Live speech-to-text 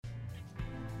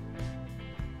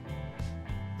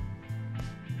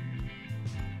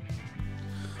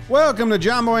Welcome to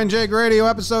John Boy and Jake Radio,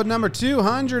 episode number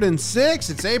 206.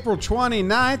 It's April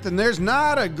 29th, and there's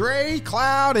not a gray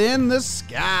cloud in the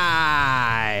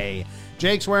sky.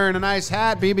 Jake's wearing a nice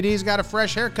hat, BBD's got a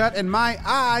fresh haircut, and my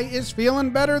eye is feeling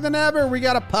better than ever. We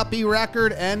got a puppy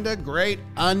record and a great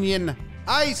onion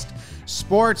iced.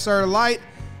 Sports are light,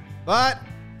 but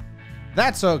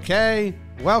that's okay.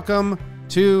 Welcome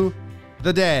to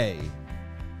the day.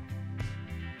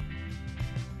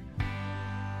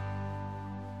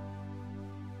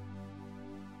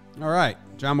 All right,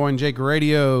 John Boy and Jake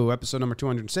Radio, episode number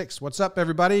 206. What's up,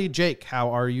 everybody? Jake, how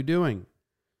are you doing?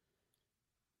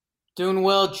 Doing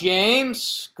well,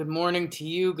 James. Good morning to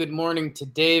you. Good morning to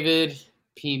David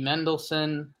P.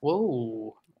 Mendelson.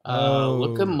 Whoa.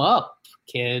 Look him up,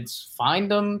 kids.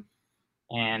 Find him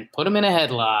and put him in a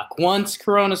headlock once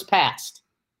Corona's passed.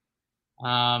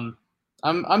 I'm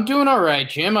doing all right,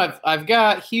 Jim. I've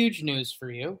got huge news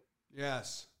for you.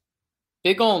 Yes.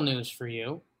 Big ol' news for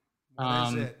you. What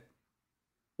is it?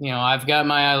 You know, I've got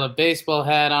my I Love Baseball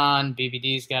hat on.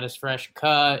 BBD's got his fresh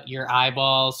cut. Your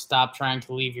eyeballs stop trying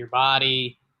to leave your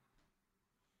body.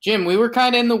 Jim, we were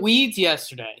kind of in the weeds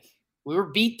yesterday. We were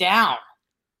beat down.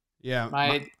 Yeah.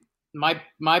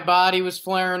 My body was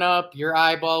flaring up. Your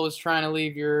eyeball was trying to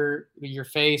leave your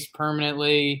face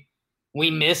permanently. We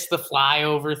missed the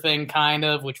flyover thing, kind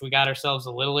of, which we got ourselves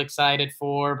a little excited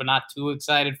for, but not too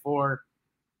excited for.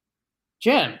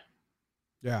 Jim.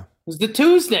 Yeah. It was the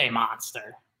Tuesday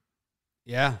monster.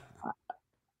 Yeah.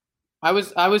 I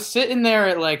was sitting there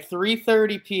at like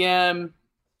 3:30 p.m.,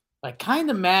 like kind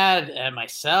of mad at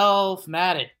myself,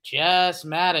 mad at Jess,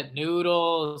 mad at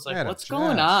Noodles. Like, what's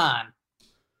going on?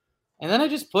 And then I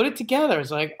just put it together. It's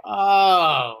like,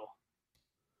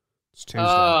 it's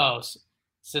Tuesday.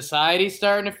 Society's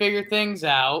starting to figure things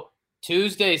out.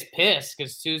 Tuesday's pissed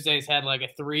because Tuesday's had like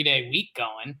a 3-day week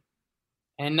going.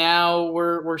 And now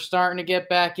we're starting to get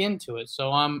back into it.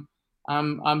 So I'm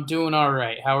doing all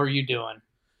right. How are you doing?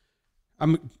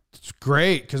 It's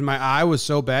great because my eye was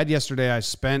so bad yesterday. I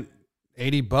spent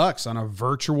 $80 on a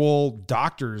virtual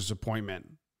doctor's appointment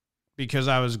because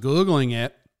I was Googling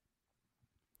it.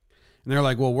 And they're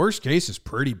like, well, worst case is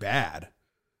pretty bad.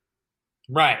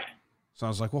 Right. So I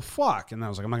was like, well, fuck. And I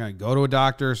was like, I'm not going to go to a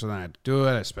doctor. So then I do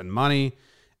it. I spend money.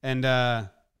 And I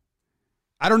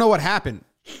don't know what happened.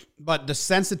 But the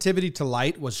sensitivity to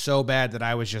light was so bad that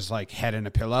I was just like head in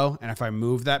a pillow. And if I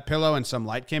moved that pillow and some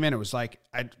light came in, it was like,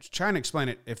 I'm trying to explain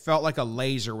it. It felt like a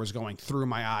laser was going through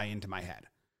my eye into my head.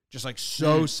 Just like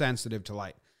so sensitive to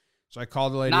light. So I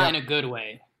called the lady. Not in a good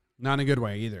way. Not in a good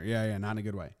way either. Yeah, not in a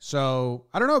good way. So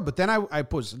I don't know. But then I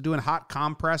was doing hot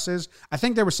compresses. I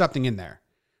think there was something in there.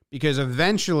 Because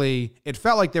eventually it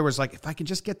felt like there was like, if I can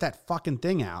just get that fucking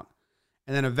thing out.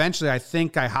 And then eventually I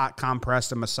think I hot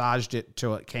compressed and massaged it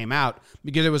till it came out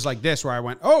because it was like this where I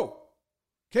went, oh,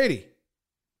 Katie,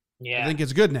 yeah, I think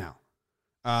it's good now.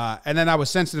 And then I was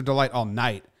sensitive to light all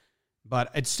night, but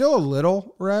it's still a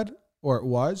little red, or it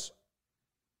was.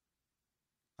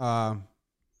 But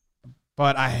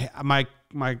my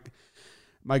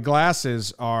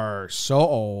glasses are so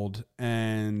old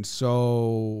and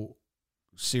so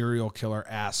serial killer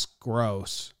ass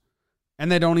gross.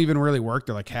 And they don't even really work.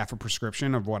 They're like half a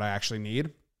prescription of what I actually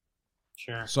need.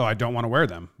 Sure. So I don't want to wear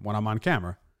them when I'm on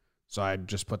camera. So I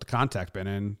just put the contact bin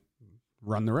in and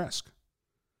run the risk.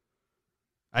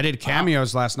 I did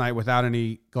cameos last night without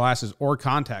any glasses or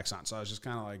contacts on. So I was just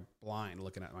kind of like blind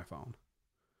looking at my phone.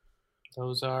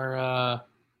 Those are,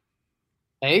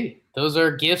 those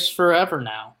are gifts forever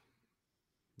now.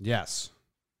 Yes.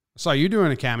 I saw you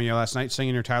doing a cameo last night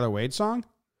singing your Tyler Wade song.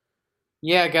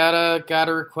 Yeah, got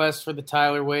a request for the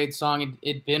Tyler Wade song.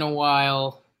 It'd been a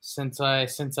while since I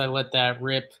let that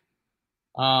rip.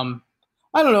 I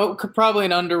don't know, probably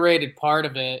an underrated part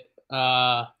of it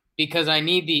because I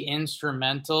need the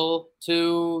instrumental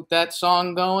to that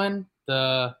song going.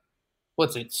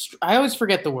 What's it? I always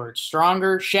forget the word.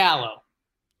 Stronger, Shallow.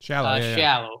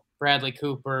 Shallow. Bradley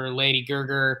Cooper, Lady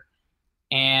Gaga,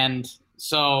 and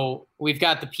so we've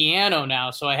got the piano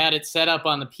now. So I had it set up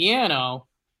on the piano.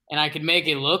 And I could make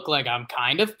it look like I'm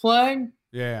kind of playing.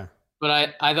 Yeah.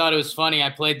 But I thought it was funny. I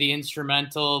played the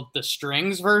instrumental, the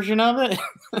strings version of it.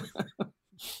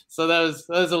 So that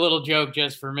was a little joke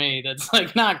just for me. That's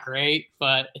like not great,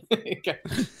 but it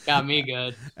got me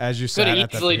good. As you said, could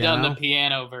have easily done the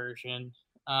piano version.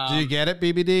 Did you get it,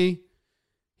 BBD?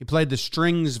 He played the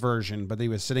strings version, but he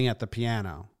was sitting at the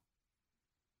piano.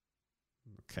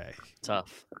 Okay.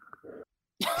 Tough.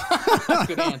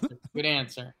 Good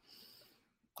answer.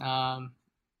 And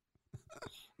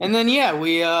then, yeah,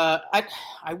 we, I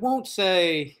won't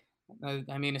say,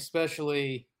 I mean,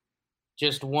 especially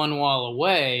just one wall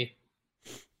away,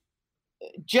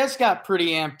 just got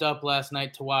pretty amped up last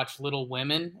night to watch Little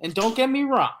Women, and don't get me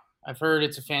wrong, I've heard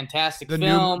it's a fantastic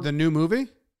film. The new movie?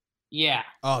 Yeah.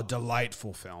 Oh,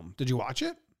 delightful film. Did you watch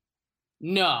it?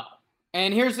 No.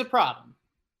 And here's the problem.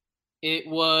 It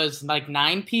was like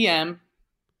 9 p.m.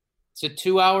 It's a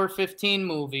 2-hour 15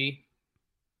 movie,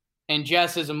 and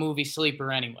Jess is a movie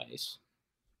sleeper anyways.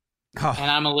 Oh.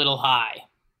 And I'm a little high.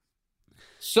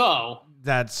 So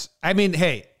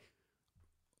hey,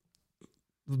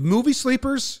 movie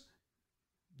sleepers,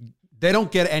 they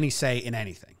don't get any say in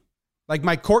anything. Like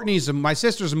my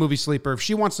sister's a movie sleeper. If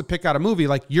she wants to pick out a movie,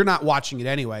 like you're not watching it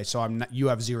anyway, so you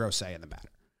have zero say in the matter.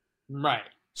 Right.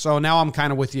 So now I'm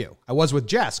kind of with you. I was with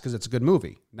Jess because it's a good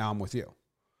movie. Now I'm with you.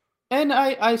 And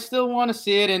I still want to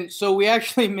see it. And so we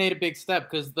actually made a big step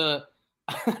because I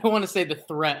don't want to say the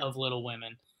threat of Little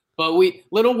Women, but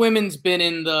Little Women's been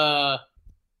in the,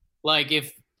 like,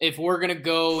 if we're going to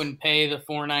go and pay the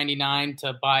 $4.99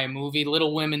 to buy a movie,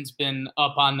 Little Women's been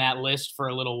up on that list for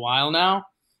a little while now.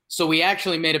 So we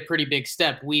actually made a pretty big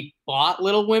step. We bought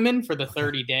Little Women for the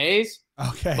 30 days.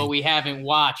 Okay. But we haven't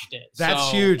watched it. That's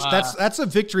huge. That's a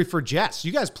victory for Jess.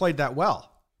 You guys played that well.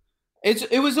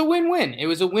 It was a win-win. It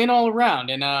was a win all around.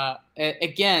 And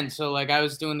again, so like I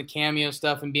was doing the cameo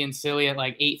stuff and being silly at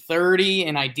like 8:30,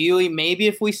 and ideally maybe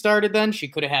if we started then she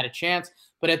could have had a chance.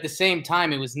 But at the same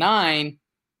time, it was 9.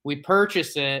 We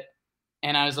purchased it,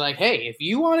 and I was like, hey, if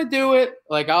you want to do it,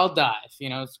 like I'll dive. You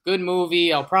know, it's a good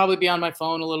movie. I'll probably be on my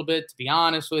phone a little bit, to be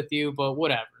honest with you, but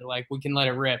whatever. Like we can let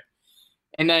it rip.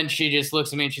 And then she just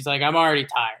looks at me and she's like, I'm already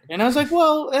tired. And I was like,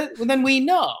 well, then we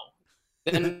know.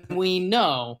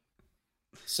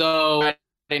 So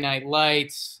Friday Night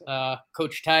Lights,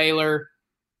 Coach Taylor,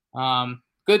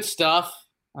 good stuff.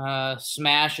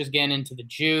 Smash is getting into the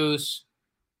juice.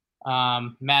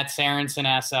 Matt Sorensen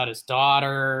asks out his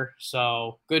daughter.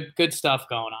 So good stuff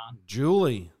going on.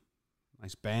 Julie,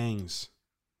 nice bangs.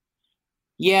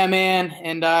 Yeah, man.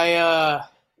 And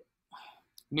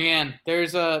man,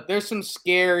 there's some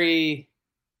scary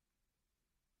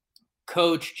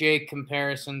Coach Jake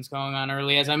comparisons going on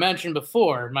early. As I mentioned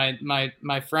before,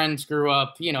 my friends grew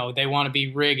up, you know, they want to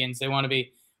be Riggins. They want to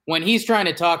be, when he's trying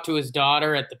to talk to his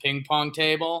daughter at the ping pong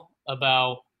table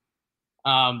about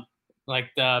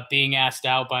like the being asked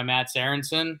out by Matt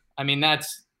Sorensen. I mean,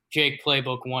 that's Jake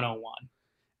Playbook 101.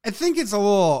 I think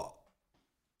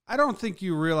I don't think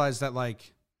you realize that,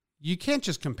 like, you can't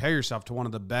just compare yourself to one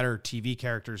of the better TV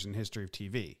characters in history of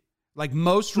TV. Like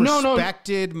most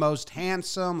respected, most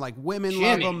handsome, like women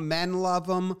love him, men love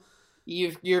him.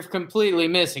 You're completely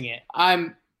missing it.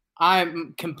 I'm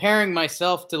comparing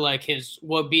myself to like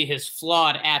what would be his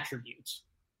flawed attributes.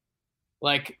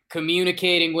 Like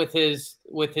communicating with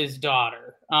his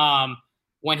daughter.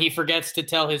 When he forgets to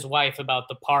tell his wife about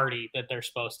the party that they're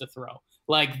supposed to throw.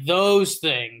 Like those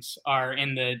things are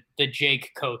in the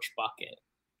Jake Coach bucket.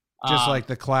 Just like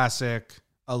the classic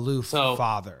aloof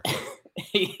father.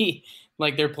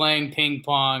 Like they're playing ping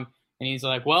pong and he's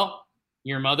like, well,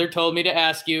 your mother told me to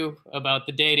ask you about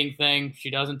the dating thing. She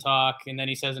doesn't talk. And then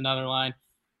he says another line.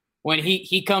 When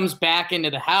he comes back into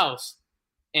the house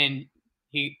and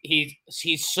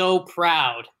he's so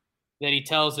proud that he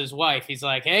tells his wife, he's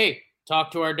like, hey,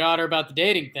 talk to our daughter about the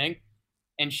dating thing.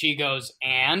 And she goes,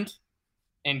 and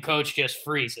Coach just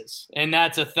freezes. And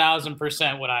that's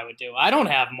 1,000% what I would do. I don't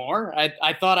have more.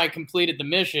 I thought I completed the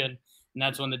mission. And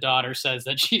that's when the daughter says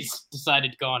that she's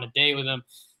decided to go on a date with him.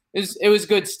 It was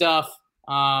good stuff.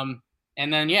 And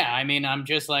then, yeah, I mean, I'm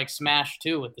just like Smash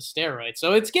 2 with the steroids.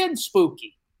 So it's getting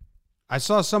spooky. I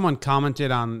saw someone commented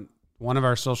on one of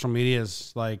our social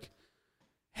medias like,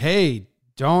 hey,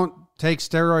 don't take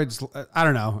steroids. I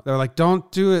don't know. They're like,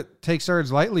 don't do it. Take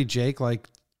steroids lightly, Jake. Like,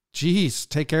 geez,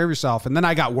 take care of yourself. And then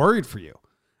I got worried for you.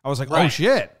 I was like, right. Oh,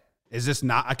 shit. Is this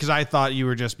not? Because I thought you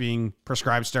were just being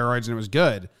prescribed steroids and it was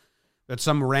good. But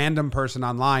some random person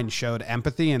online showed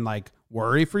empathy and like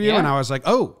worry for you. Yeah. And I was like,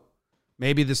 oh,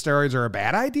 maybe the steroids are a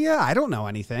bad idea. I don't know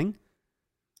anything.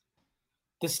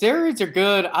 The steroids are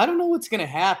good. I don't know what's going to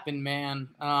happen, man.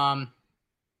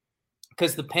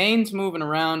 Because the pain's moving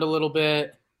around a little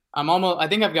bit. I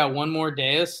think I've got one more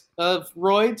day of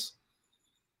roids.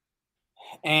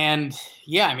 And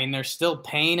yeah, I mean, there's still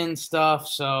pain and stuff.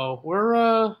 So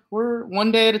we're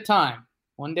one day at a time.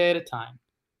 One day at a time.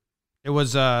 It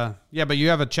was, yeah, but you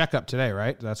have a checkup today,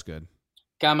 right? That's good.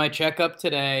 Got my checkup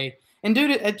today. And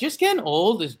dude, just getting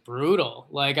old is brutal.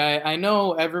 Like I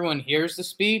know everyone hears the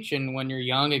speech and when you're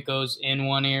young, it goes in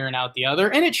one ear and out the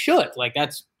other. And it should. Like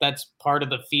that's part of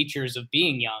the features of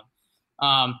being young.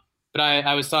 But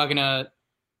I was talking to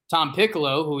Tom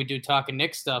Piccolo, who we do Talking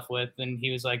Knicks stuff with, and he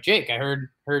was like, Jake, I heard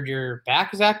your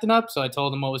back is acting up. So I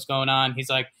told him what was going on. He's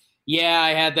like, Yeah,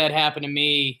 I had that happen to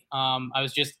me. I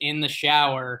was just in the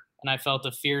shower and I felt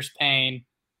a fierce pain.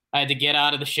 I had to get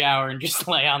out of the shower and just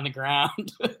lay on the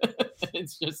ground.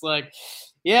 It's just like,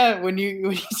 yeah, when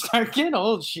you start getting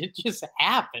old, shit just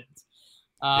happens.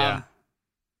 Yeah.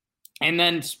 And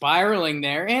then spiraling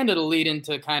there, and it'll lead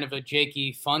into kind of a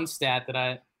Jakey fun stat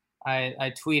that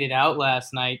I tweeted out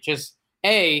last night. Just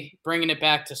bringing it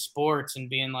back to sports and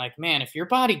being like, man, if your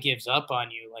body gives up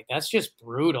on you, like that's just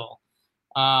brutal.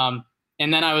 And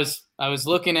then I was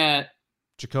looking at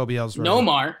Jacoby Ellsworth.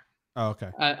 Nomar. Oh,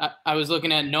 okay. I was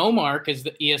looking at Nomar because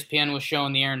the ESPN was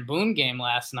showing the Aaron Boone game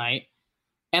last night,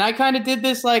 and I kind of did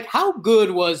this like, how good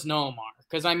was Nomar?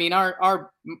 Because I mean,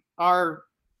 our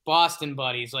Boston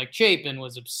buddies like Chapin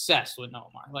was obsessed with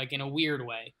Nomar, like in a weird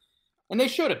way, and they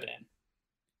should have been.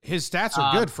 His stats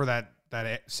are good for that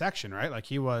section, right? Like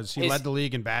he led the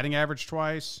league in batting average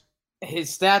twice.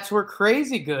 His stats were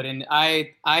crazy good, and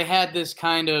I had this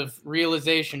kind of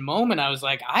realization moment. I was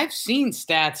like, I've seen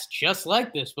stats just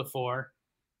like this before.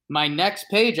 My next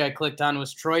page I clicked on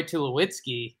was Troy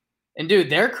Tulowitzki, and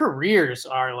dude, their careers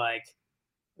are like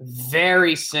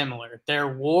very similar. Their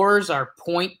WARs are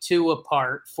 0.2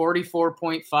 apart,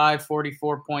 44.5,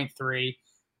 44.3,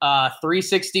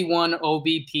 361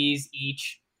 OBPs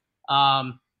each.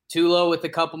 Tulo with a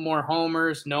couple more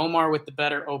homers, Nomar with the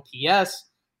better OPS.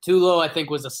 Tulo, I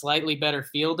think, was a slightly better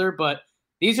fielder, but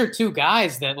these are two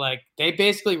guys that, like, they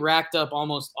basically racked up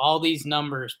almost all these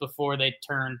numbers before they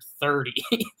turned 30,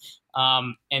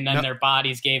 and then their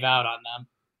bodies gave out on them.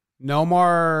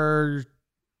 Nomar,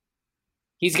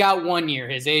 he's got 1 year,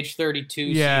 his age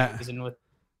 32 season with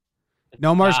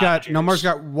Nomar's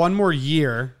got one more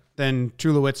year than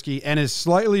Tulowitzki and is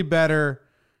slightly better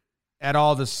at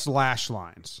all the slash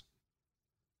lines.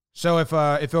 So if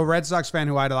a Red Sox fan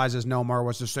who idolizes Nomar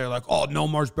was to say like, oh,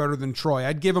 Nomar's better than Troy,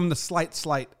 I'd give him the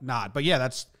slight nod. But yeah,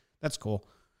 that's cool.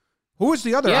 Who was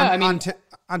the other? Yeah,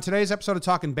 on today's episode of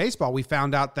Talking Baseball, we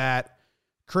found out that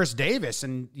Chris Davis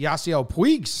and Yasiel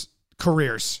Puig's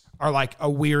careers are like a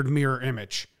weird mirror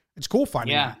image. It's cool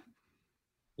finding that.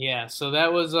 Yeah, so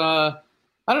that was I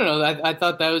don't know. I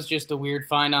thought that was just a weird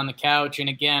find on the couch. And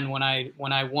again, when I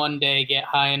one day get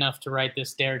high enough to write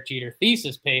this Derek Jeter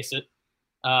thesis paper,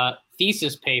 I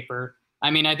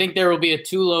mean, I think there will be a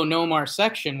Tulo Nomar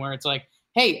section where it's like,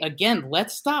 hey, again,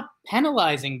 let's stop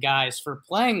penalizing guys for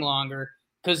playing longer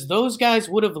because those guys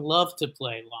would have loved to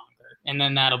play longer. And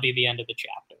then that'll be the end of the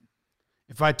chapter.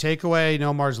 If I take away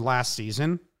Nomar's last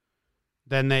season,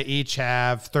 then they each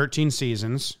have 13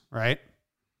 seasons, right?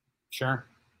 Sure.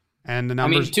 And the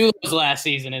numbers. I mean, Tulo's last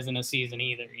season isn't a season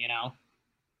either, you know?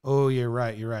 Oh, you're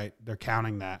right. They're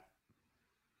counting that.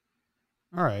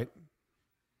 All right.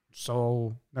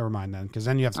 So never mind then, because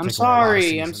then you have to. I'm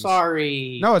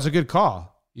sorry. No, it's a good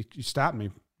call. You stopped me.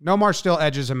 Nomar still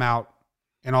edges him out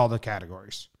in all the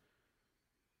categories.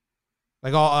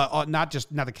 Like all not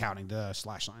the counting, the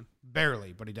slash line,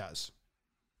 barely, but he does.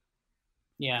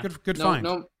 Yeah, good find.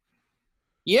 No.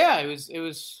 Yeah, it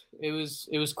was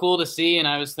cool to see, and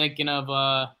I was thinking of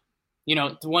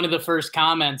one of the first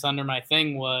comments under my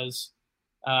thing was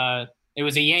it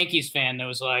was a Yankees fan that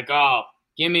was like, oh.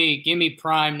 Give me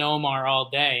prime Nomar all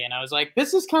day. And I was like,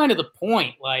 this is kind of the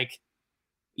point. Like,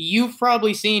 you've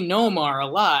probably seen Nomar a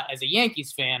lot as a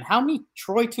Yankees fan. How many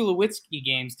Troy Tulowitzki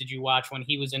games did you watch when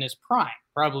he was in his prime?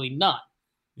 Probably none.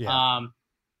 Yeah.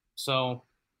 So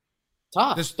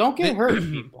tough. Don't get hurt,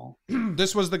 people.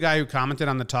 This was the guy who commented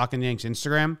on the Talking Yanks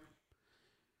Instagram.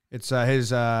 It's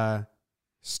his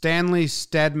Stanley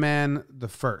Stedman the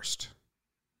First.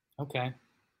 Okay.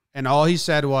 And all he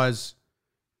said was,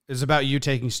 is about you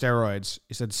taking steroids.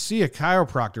 He said, see a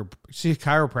chiropractor,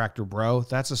 bro.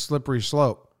 That's a slippery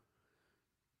slope.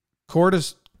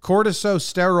 Cortisone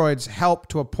steroids help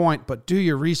to a point, but do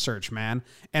your research, man.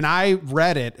 And I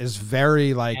read it as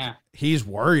very like, he's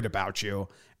worried about you.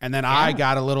 And then I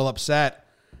got a little upset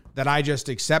that I just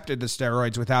accepted the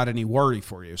steroids without any worry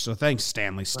for you. So thanks,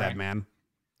 Stanley Stedman. Right.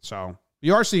 So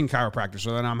you are seeing chiropractors,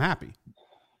 so then I'm happy.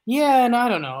 Yeah, and I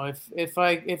don't know if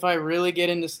I really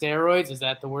get into steroids, is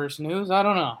that the worst news? I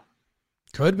don't know.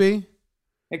 Could be.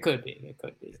 It could be.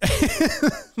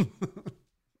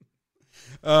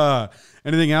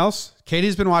 Anything else?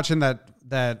 Katie's been watching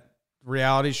that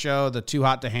reality show, the Too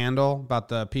Hot to Handle, about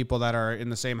the people that are in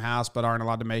the same house but aren't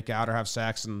allowed to make out or have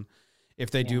sex, and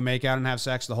if they do make out and have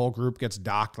sex, the whole group gets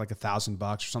docked like $1,000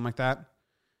 or something like that.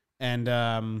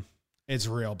 And it's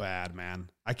real bad, man.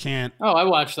 I can't. Oh, I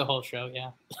watched the whole show.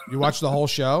 Yeah. You watched the whole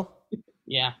show?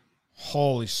 Yeah.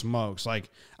 Holy smokes.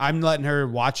 Like, I'm letting her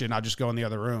watch it and I'll just go in the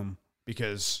other room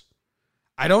because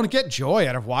I don't get joy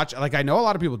out of watching. Like, I know a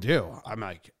lot of people do. I'm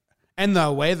like, And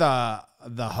the way the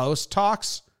host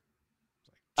talks,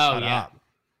 shut yeah. up.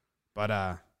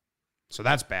 But so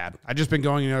that's bad. I've just been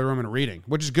going in the other room and reading,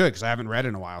 which is good because I haven't read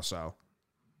in a while. So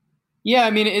Yeah,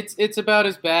 I mean it's about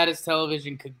as bad as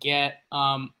television could get.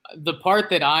 The part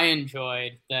that I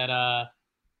enjoyed that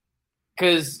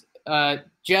because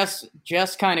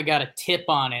Jess kind of got a tip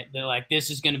on it that like this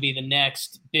is going to be the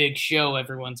next big show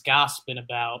everyone's gossiping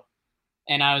about,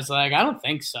 and I was like, I don't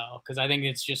think so because I think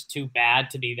it's just too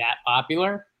bad to be that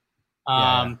popular.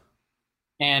 Yeah.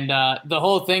 And the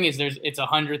whole thing is it's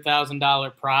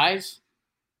 $100,000 prize,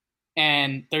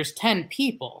 and there's 10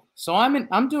 people. So I'm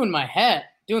doing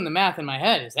the math in my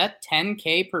head. Is that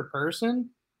 $10K per person?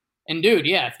 And dude,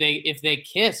 yeah, if they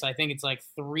kiss, I think it's like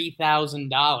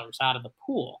 $3,000 out of the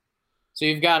pool. So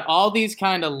you've got all these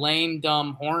kind of lame,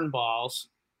 dumb hornballs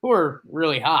who are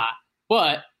really hot,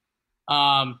 but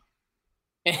and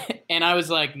I was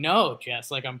like, no,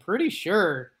 Jess, like I'm pretty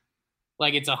sure,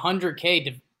 like it's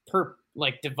 $100K per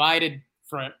like divided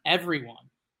for everyone.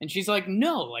 And she's like,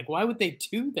 no, like why would they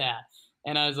do that?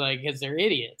 And I was like, because they're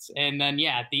idiots. And then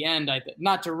yeah, at the end,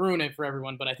 not to ruin it for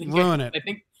everyone, but I think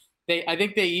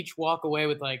they each walk away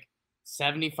with like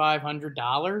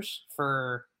 $7,500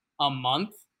 for a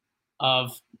month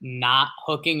of not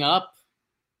hooking up.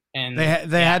 And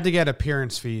they had to get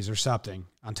appearance fees or something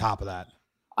on top of that.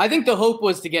 I think the hope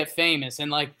was to get famous, and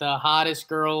like the hottest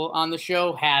girl on the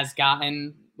show has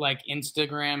gotten like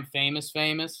Instagram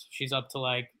famous. She's up to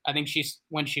like, I think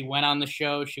when she went on the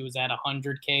show, she was at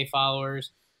 100K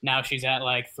followers. Now she's at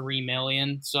like 3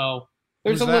 million. So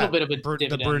there's Who's a little that? bit of a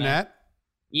dividend the brunette. there.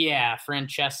 Yeah,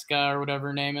 Francesca or whatever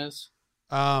her name is.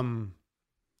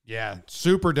 Yeah,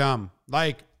 super dumb.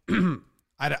 Like,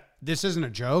 this isn't a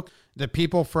joke. The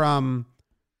people from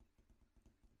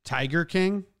Tiger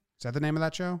King, is that the name of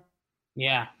that show?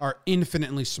 Yeah. Are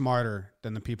infinitely smarter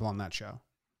than the people on that show.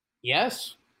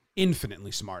 Yes.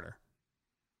 Infinitely smarter.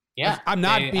 Yeah. I'm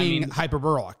not being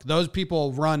hyperbolic. Those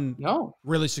people run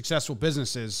really successful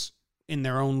businesses in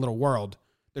their own little world.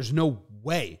 There's no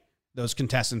way those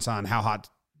contestants on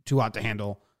Too Hot to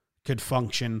Handle could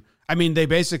function. I mean, they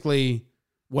basically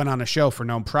went on a show for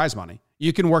no prize money.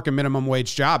 You can work a minimum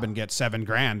wage job and get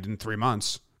 $7,000 in 3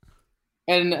 months.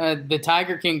 And the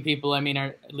Tiger King people, I mean,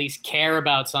 are at least care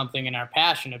about something and are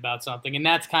passionate about something. And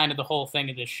that's kind of the whole thing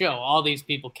of this show. All these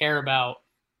people care about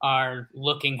are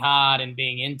looking hot and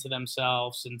being into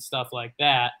themselves and stuff like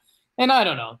that. And I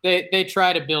don't know. They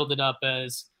try to build it up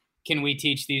as, can we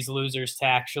teach these losers to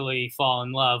actually fall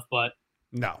in love? But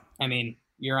no. I mean,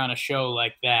 you're on a show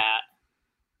like that,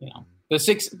 you know,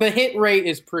 the hit rate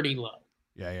is pretty low.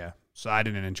 Yeah. So I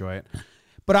didn't enjoy it.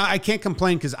 But I can't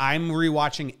complain because I'm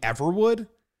rewatching Everwood.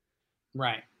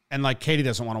 Right. And like Katie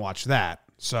doesn't want to watch that.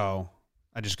 So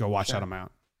I just go watch that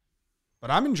amount.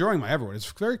 But I'm enjoying my Everwood. It's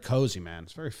very cozy, man.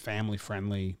 It's very family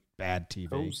friendly, bad TV.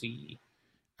 Cozy.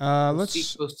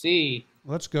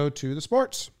 Let's go to the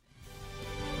sports.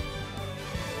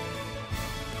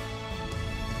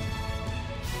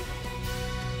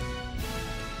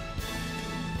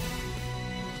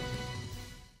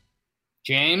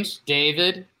 James,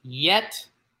 David, yet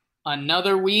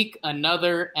another week,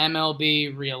 another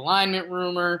MLB realignment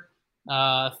rumor.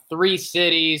 3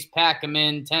 cities, pack them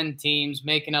in, 10 teams,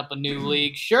 making up a new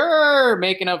league. Sure,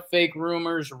 making up fake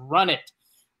rumors, run it.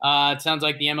 It sounds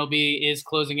like the MLB is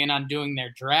closing in on doing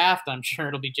their draft. I'm sure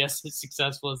it'll be just as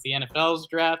successful as the NFL's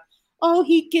draft. Oh,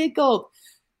 he giggled.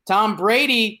 Tom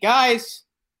Brady, guys,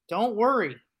 don't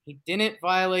worry. He didn't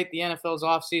violate the NFL's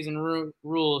offseason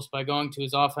rules by going to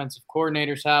his offensive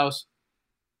coordinator's house,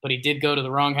 but he did go to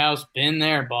the wrong house. Been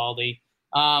there, Baldy.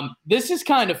 This is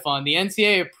kind of fun. The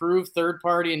NCAA approved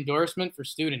third-party endorsement for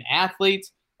student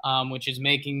athletes, which is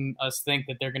making us think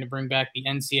that they're going to bring back the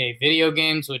NCAA video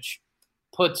games, which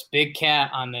puts Big Cat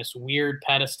on this weird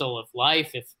pedestal of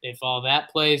life if all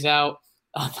that plays out.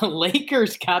 The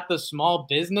Lakers got the small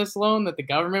business loan that the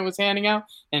government was handing out,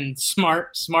 and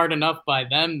smart enough by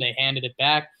them, they handed it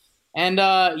back. And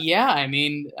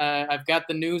I've got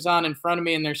the news on in front of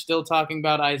me, and they're still talking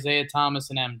about Isaiah Thomas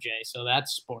and MJ. So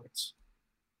that's sports.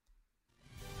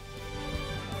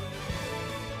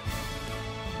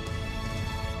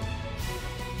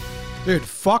 Dude,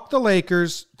 fuck the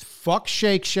Lakers, fuck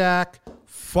Shake Shack,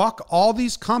 fuck all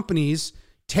these companies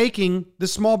taking the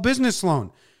small business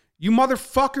loan. You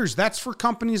motherfuckers, that's for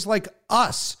companies like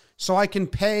us, so I can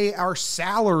pay our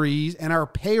salaries and our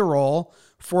payroll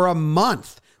for a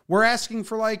month. We're asking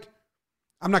for like,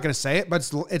 I'm not going to say it, but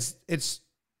it's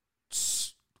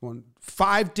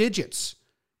 5 digits,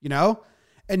 you know?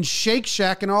 And Shake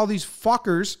Shack and all these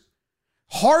fuckers,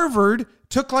 Harvard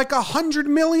took like $100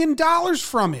 million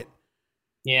from it.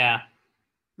 Yeah.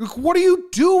 Like, what are you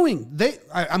doing?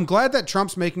 I'm glad that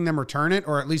Trump's making them return it,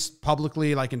 or at least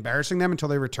publicly like embarrassing them until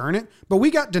they return it. But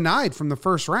we got denied from the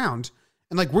first round,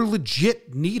 and like we're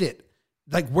legit need it.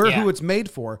 Like we're who it's made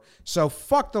for. So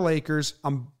fuck the Lakers.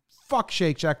 Fuck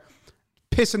Shake Shack.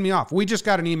 Pissing me off. We just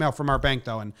got an email from our bank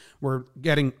though, and we're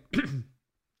getting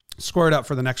squared up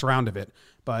for the next round of it.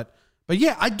 But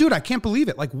yeah, I can't believe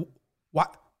it. Like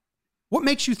what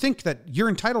makes you think that you're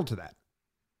entitled to that?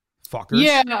 Fuckers.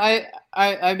 Yeah,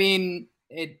 I mean,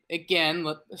 again,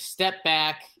 step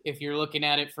back. If you're looking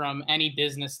at it from any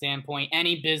business standpoint,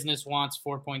 any business wants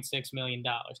 $4.6 million.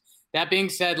 That being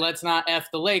said, let's not F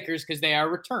the Lakers because they are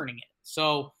returning it.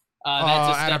 So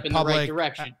that's a step in the right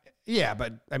direction. Yeah,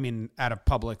 but I mean, out of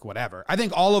public, whatever. I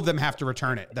think all of them have to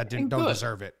return it that don't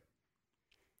deserve it.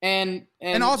 And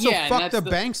also fuck the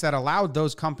banks that allowed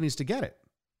those companies to get it.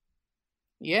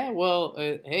 Yeah, well,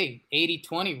 hey,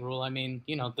 80-20 rule. I mean,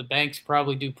 the banks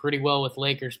probably do pretty well with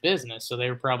Lakers business, so they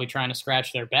were probably trying to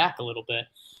scratch their back a little bit.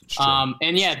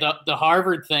 And yeah, the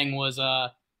Harvard thing was,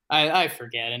 I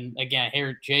forget. And again,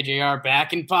 here, JJR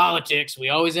back in politics. We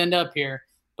always end up here.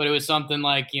 But it was something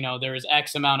like, there was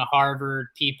X amount of Harvard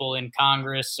people in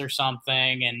Congress or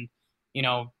something. And,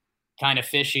 kind of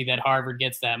fishy that Harvard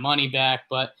gets that money back.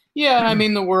 But yeah, I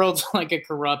mean, the world's like a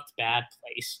corrupt, bad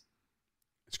place.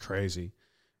 It's crazy.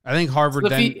 I think Harvard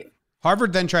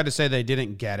then tried to say they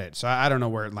didn't get it. So I don't know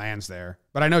where it lands there.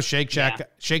 But I know Shake Shack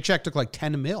took like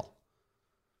 10 mil.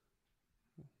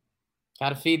 Got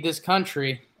to feed this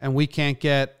country. And we can't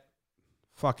get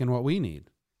fucking what we need.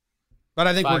 But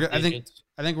I think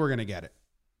I think we're going to get it.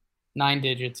 9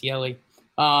 digits, Yelly.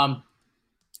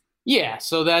 Yeah,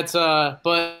 so that's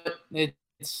but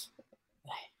it's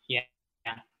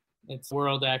the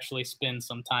world actually spins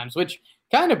sometimes, which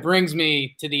kind of brings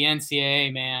me to the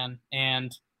NCAA, man.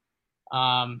 And,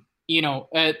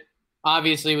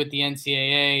 obviously with the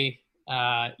NCAA,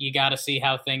 you got to see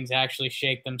how things actually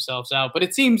shake themselves out. But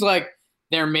it seems like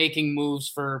they're making moves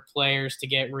for players to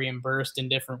get reimbursed in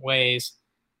different ways.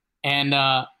 And,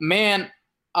 man,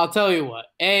 I'll tell you what,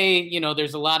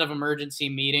 there's a lot of emergency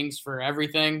meetings for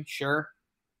everything. Sure.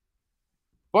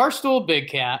 Barstool Big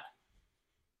Cat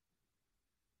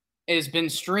has been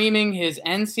streaming his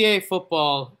NCAA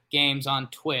football games on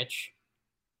Twitch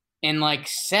and like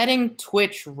setting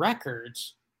Twitch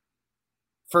records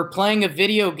for playing a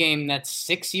video game that's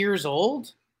 6 years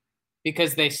old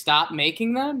because they stopped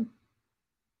making them.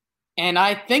 And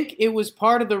I think it was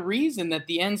part of the reason that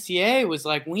the NCAA was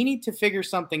like, we need to figure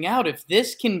something out. If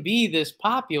this can be this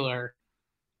popular,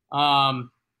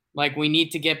 we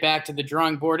need to get back to the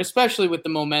drawing board, especially with the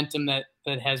momentum that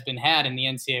has been had in the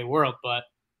NCAA world. But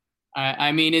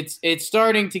I mean, it's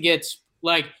starting to get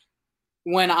like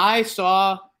when I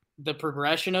saw the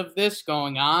progression of this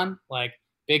going on, like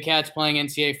Big Cat's playing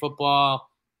NCAA football.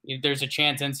 There's a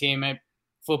chance NCAA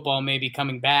football may be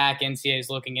coming back. NCAA is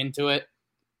looking into it.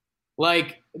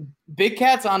 Like Big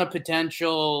Cat's on a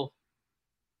potential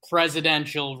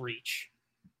presidential reach.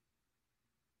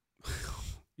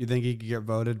 You think he could get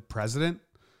voted president?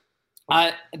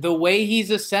 The way he's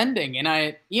ascending, and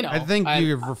I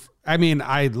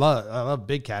love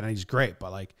Big Cat and he's great,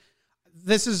 but like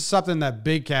this is something that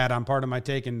Big Cat on Part of My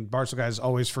Take and Barstool guys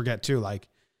always forget too. Like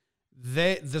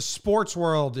the sports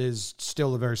world is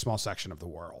still a very small section of the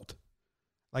world.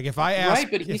 Like if I ask,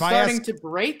 right, but he's starting to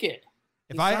break it.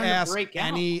 If I ask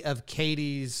any of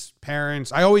Katie's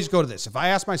parents, I always go to this. If I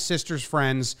ask my sister's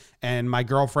friends and my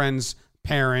girlfriend's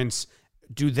parents,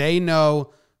 do they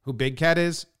know who Big Cat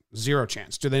is? Zero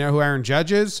chance. Do they know who Aaron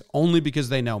Judge is? Only because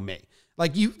they know me.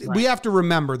 Like we have to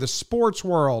remember the sports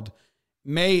world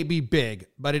may be big,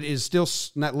 but it is still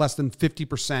not less than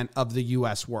 50% of the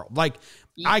U.S. world. Like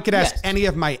I could ask any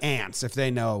of my aunts if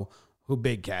they know who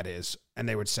Big Cat is, and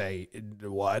they would say,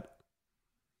 what?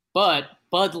 But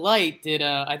Bud Light did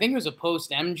I think it was a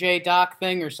post MJ doc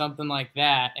thing or something like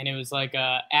that. And it was like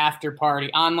a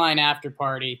online after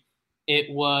party. It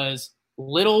was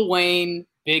Lil Wayne,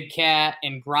 Big Cat,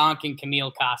 and Gronk and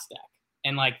Camille Kostek.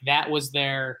 And like, that was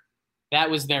their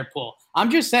pull. I'm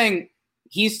just saying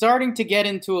he's starting to get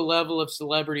into a level of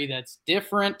celebrity that's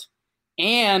different.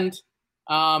 And,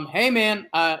 hey man,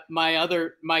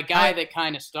 my guy that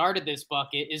kind of started this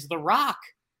bucket is The Rock.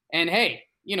 And hey,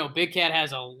 Big Cat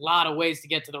has a lot of ways to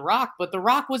get to The Rock, but The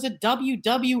Rock was a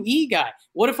WWE guy.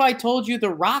 What if I told you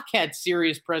The Rock had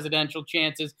serious presidential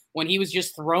chances when he was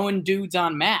just throwing dudes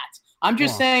on mats? I'm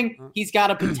just saying he's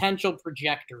got a potential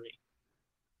trajectory.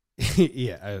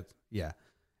 Yeah.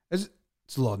 It's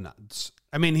a little nuts.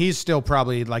 I mean, he's still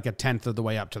probably like a tenth of the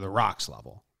way up to The Rock's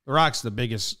level. The Rock's the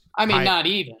biggest. I mean, not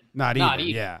even. Not even.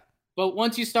 Yeah. But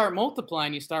once you start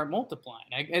multiplying,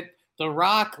 The The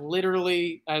Rock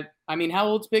literally, I mean, how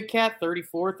old's Big Cat?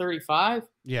 34, 35?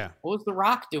 Yeah. What was The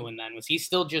Rock doing then? Was he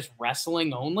still just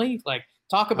wrestling only? Like,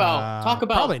 talk about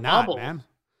probably not, bubble. man.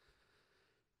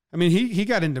 I mean, he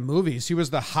got into movies. He was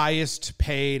the highest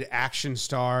paid action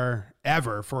star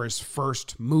ever for his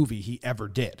first movie he ever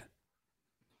did.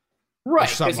 Right,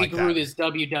 because he grew this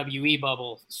WWE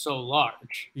bubble so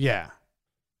large. Yeah.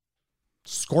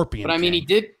 Scorpion But I mean,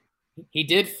 he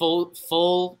did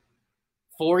full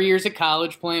 4 years of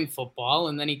college playing football,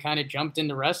 and then he kind of jumped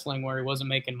into wrestling where he wasn't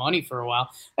making money for a while.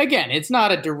 Again, it's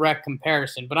not a direct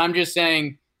comparison, but I'm just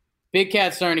saying Big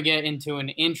Cat's starting to get into an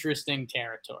interesting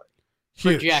territory.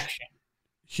 Huge. Projection.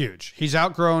 Huge. He's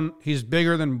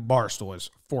bigger than Barstool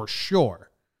is, for sure.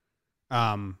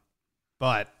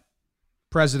 But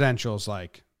presidential is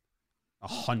like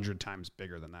 100 times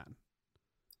bigger than that.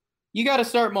 You got to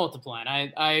start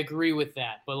multiplying. I agree with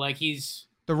that. But like The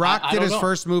Rock did his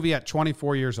first movie at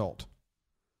 24 years old.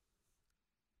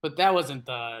 But that wasn't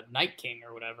the Night King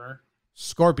or whatever.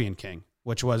 Scorpion King,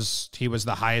 he was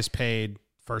the highest paid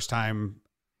first time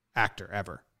actor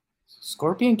ever.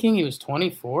 Scorpion King, he was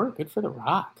 24? Good for The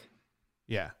Rock.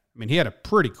 Yeah. I mean, he had a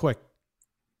pretty quick...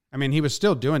 I mean, he was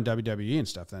still doing WWE and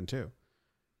stuff then, too.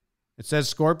 It says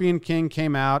Scorpion King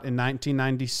came out in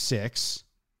 1996.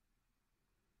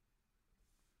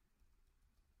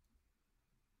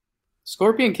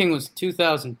 Scorpion King was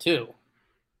 2002.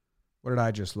 What did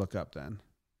I just look up then?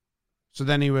 So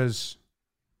then he was...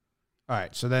 All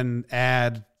right, so then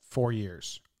add 4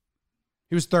 years.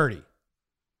 He was 30.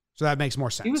 So that makes more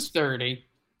sense. He was 30.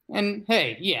 And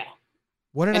hey, yeah.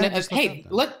 What did I just look up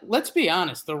then? Let's be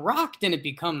honest. The Rock didn't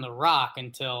become The Rock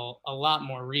until a lot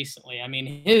more recently. I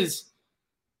mean, his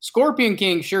Scorpion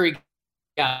King, sure, he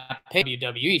got paid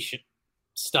WWE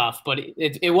stuff, but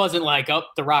it wasn't like,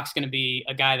 The Rock's going to be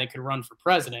a guy that could run for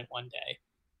president one day.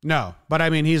 No, but I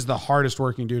mean, he's the hardest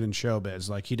working dude in showbiz.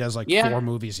 Like, he does 4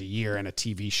 movies a year and a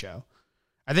TV show.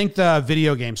 I think the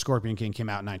video game Scorpion King came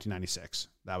out in 1996.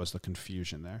 That was the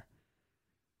confusion there.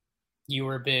 You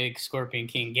were a big Scorpion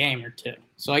King gamer too,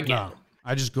 so I get it.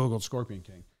 I just Googled Scorpion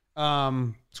King.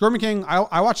 Scorpion King,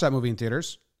 I watched that movie in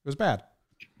theaters. It was bad.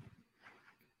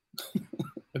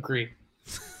 Agree.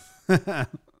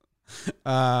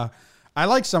 I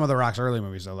like some of The Rock's early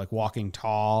movies, though, like Walking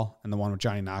Tall and the one with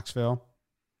Johnny Knoxville.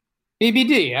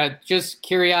 BBD, just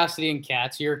curiosity and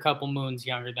cats. You're a couple moons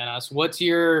younger than us. What's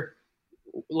your...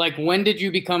 Like, when did you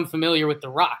become familiar with The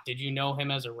Rock? Did you know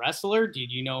him as a wrestler?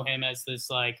 Did you know him as this,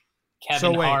 like,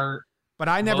 Kevin Hart? But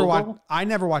I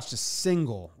never watched a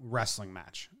single wrestling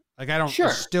match. Like, I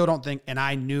still don't think, and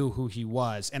I knew who he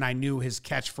was, and I knew his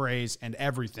catchphrase and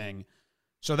everything.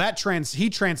 So he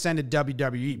transcended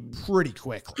WWE pretty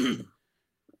quickly.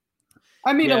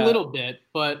 I mean, a little bit,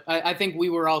 but I think we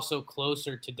were also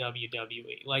closer to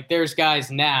WWE. Like, there's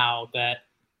guys now that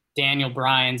Daniel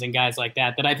Bryan's and guys like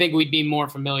that I think we'd be more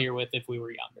familiar with if we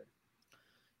were younger.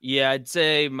 Yeah, I'd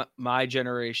say my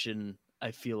generation,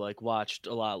 I feel like, watched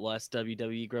a lot less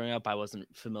WWE growing up. I wasn't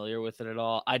familiar with it at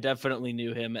all. I definitely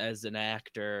knew him as an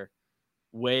actor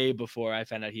way before I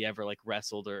found out he ever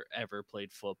wrestled or ever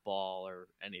played football or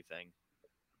anything.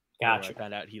 Gotcha. I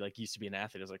found out he used to be an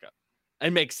athlete. I was like,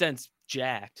 it makes sense,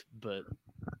 jacked, but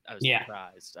I was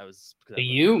surprised.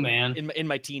 Man. In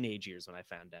my teenage years when I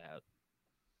found out.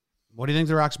 What do you think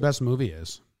The Rock's best movie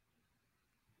is?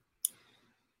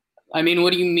 I mean,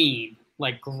 what do you mean?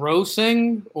 Like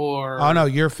grossing or... Oh, no,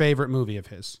 your favorite movie of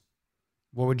his.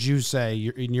 What would you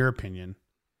say, in your opinion?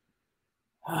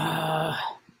 Let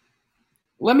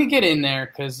me get in there,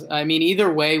 because, I mean,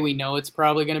 either way, we know it's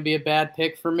probably going to be a bad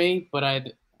pick for me, but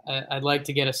I'd like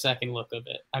to get a second look of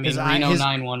it. I mean, Reno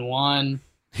 911.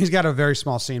 He's got a very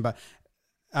small scene, but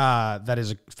that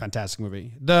is a fantastic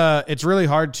movie. It's really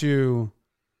hard to...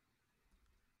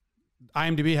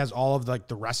 IMDb has all of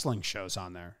the wrestling shows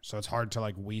on there, so it's hard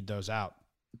to weed those out.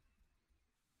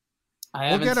 I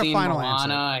haven't seen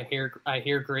Moana. I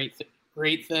hear great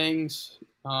things.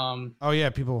 Oh yeah,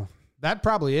 people. That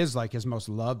probably is his most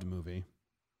loved movie.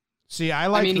 See,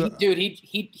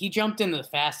 he jumped into the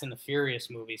Fast and the Furious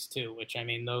movies too, which I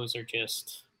mean, those are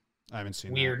just I haven't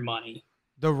seen weird money.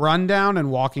 The Rundown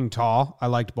and Walking Tall, I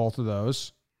liked both of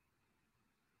those.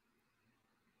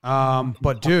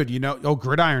 But dude,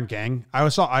 Gridiron Gang. I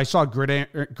saw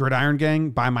Gridiron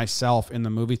Gang by myself in the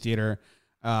movie theater.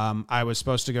 I was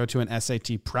supposed to go to an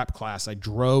SAT prep class. I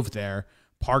drove there,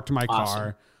 parked my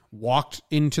car, walked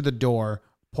into the door,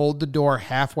 pulled the door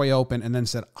halfway open, and then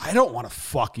said, I don't want to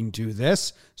fucking do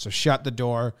this. So shut the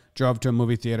door, drove to a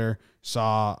movie theater,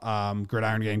 saw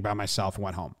Gridiron Gang by myself, and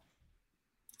went home.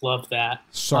 Love that.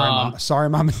 Sorry,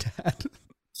 Mom and Dad.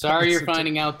 Sorry you're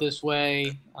finding out this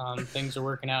way. Things are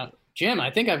working out. Jim, I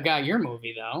think I've got your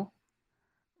movie though.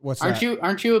 What's aren't that?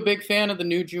 Aren't you a big fan of the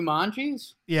new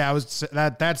Jumanjis? Yeah,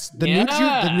 that's the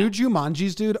new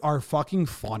Jumanjis, dude, are fucking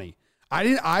funny.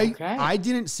 I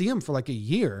didn't see them for like a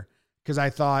year because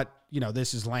I thought,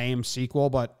 this is lame sequel,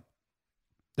 but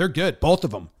they're good, both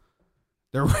of them.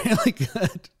 They're really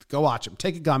good. Go watch them.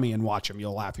 Take a gummy and watch them.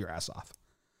 You'll laugh your ass off.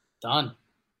 Done.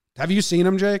 Have you seen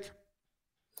them, Jake?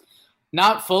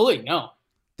 Not fully, no.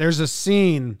 There's a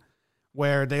scene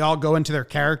where they all go into their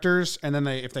characters, and then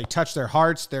if they touch their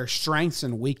hearts, their strengths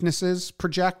and weaknesses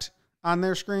project on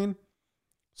their screen.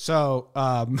 So,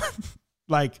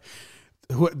 like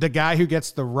the guy who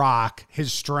gets the rock,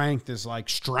 his strength is like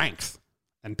strength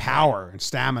and power and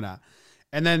stamina.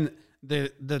 And then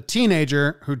the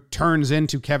teenager who turns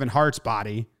into Kevin Hart's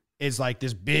body is like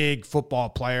this big football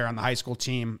player on the high school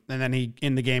team. And then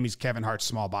in the game, he's Kevin Hart's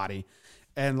small body.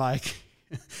 And like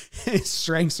his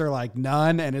strengths are like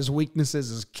none and his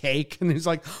weaknesses is cake. And he's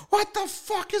like, what the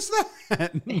fuck is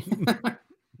that?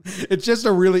 It's just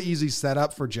a really easy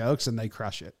setup for jokes and they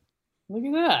crush it. Look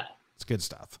at that. It's good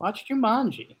stuff. Watch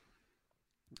Jumanji.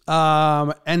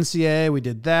 NCAA, we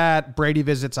did that. Brady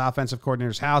visits offensive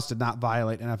coordinator's house, did not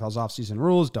violate NFL's offseason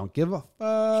rules. Don't give a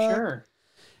fuck. Sure.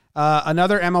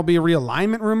 Another MLB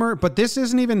realignment rumor, but this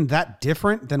isn't even that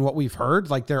different than what we've heard.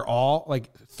 Like they're all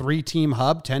like 3-team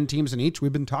hub, 10 teams in each.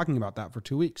 We've been talking about that for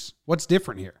 2 weeks. What's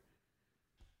different here?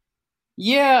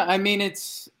 Yeah, I mean,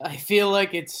 I feel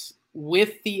like it's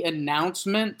with the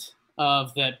announcement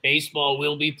of that baseball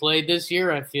will be played this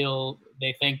year. I feel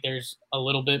they think there's a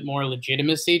little bit more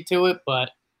legitimacy to it,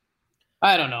 but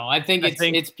I don't know. I think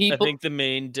it's people. I think the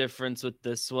main difference with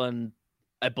this one,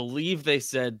 I believe they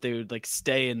said they would like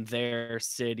stay in their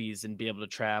cities and be able to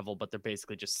travel, but they're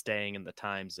basically just staying in the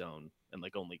time zone and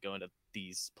like only going to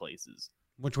these places.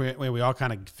 Which we all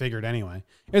kind of figured anyway.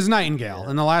 It's Nightingale. Yeah.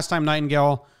 And the last time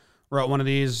Nightingale wrote one of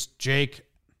these, Jake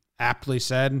aptly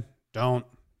said, don't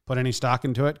put any stock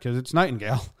into it because it's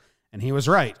Nightingale. And he was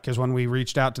right, because when we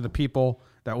reached out to the people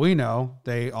that we know,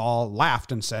 they all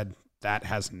laughed and said, that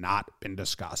has not been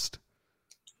discussed.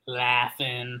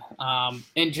 Laughing.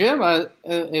 And Jim,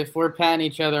 if we're patting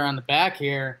each other on the back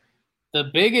here, the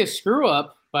biggest screw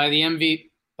up by the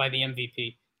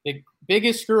MVP, the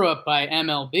biggest screw up by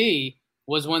MLB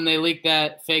was when they leaked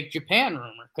that fake Japan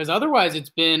rumor, because otherwise it's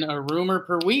been a rumor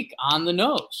per week on the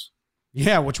nose.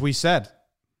 Yeah, which we said.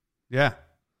 Yeah.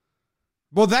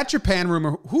 Well, that Japan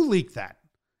rumor, who leaked that?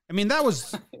 I mean, that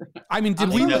was, I mean, did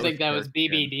we think that was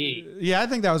BBD? Yeah, I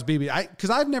think that was BBD. Because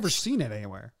I've never seen it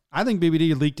anywhere. I think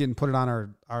BBD leaked it and put it on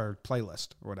our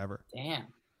playlist or whatever. Damn.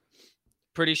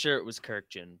 Pretty sure it was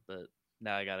Kirkjian, but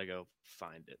now I got to go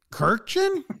find it.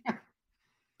 Kirkjian?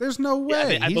 There's no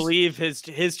way. Yeah, I believe his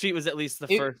tweet was at least the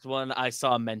first one I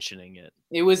saw mentioning it.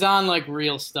 It was on like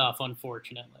real stuff,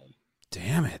 unfortunately.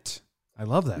 Damn it. I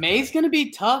love that. May's going to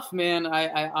be tough, man.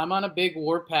 I'm on a big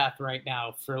warpath right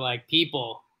now for like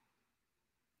people.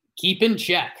 Keep in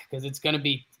check, because it's going to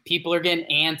be, people are getting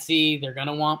antsy. They're going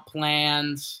to want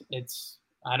plans.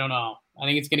 I don't know. I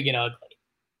think it's going to get ugly.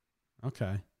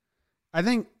 Okay. I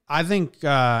think,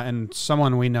 and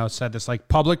someone we know said this, like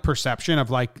public perception of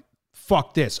like,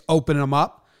 fuck this, open them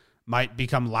up might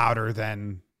become louder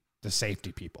than the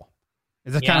safety people.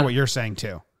 Is that kind of what you're saying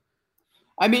too?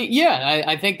 I mean, yeah,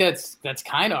 I think that's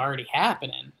kind of already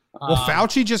happening. Well,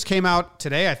 Fauci just came out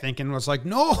today, I think, and was like,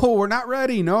 no, we're not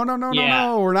ready. No,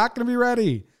 we're not going to be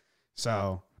ready.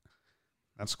 So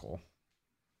that's cool.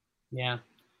 Yeah.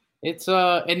 It's,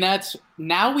 and that's,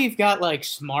 now we've got like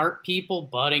smart people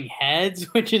butting heads,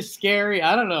 which is scary.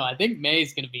 I don't know. I think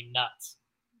May's going to be nuts.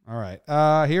 All right.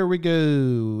 Here we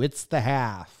go. It's the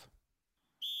half.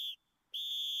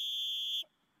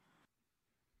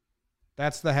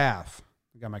 That's the half.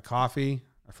 I got my coffee.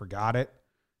 I forgot it.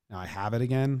 Now I have it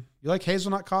again. You like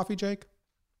hazelnut coffee, Jake?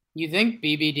 You think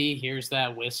BBD hears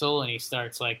that whistle and he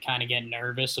starts like kind of getting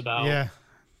nervous about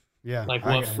like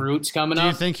what fruit's coming up? Do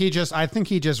you think I think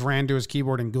he just ran to his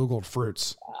keyboard and Googled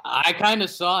fruits. I kind of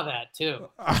saw that too.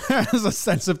 There's a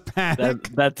sense of panic.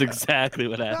 That's exactly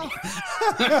what happened.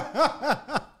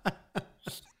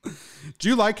 Do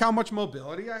you like how much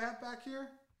mobility I have back here?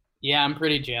 Yeah, I'm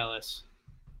pretty jealous.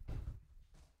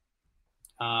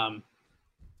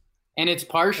 And it's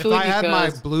partially if I had my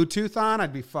Bluetooth on,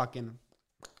 I'd be fucking.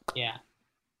 Yeah.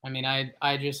 I mean,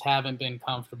 I just haven't been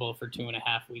comfortable for 2.5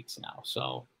 weeks now.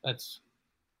 So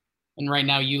and right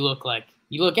now you look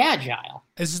agile.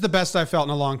 This is the best I've felt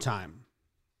in a long time.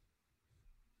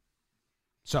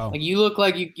 So like you look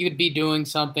like you'd be doing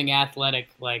something athletic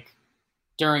like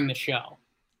during the show.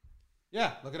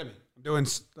 Yeah. Look at me. I'm doing,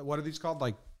 what are these called?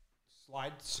 Like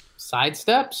Side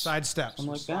steps? Side steps.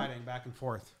 Something like sliding that. back and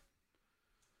forth.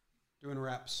 Doing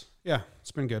reps. Yeah,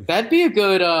 it's been good. That'd be a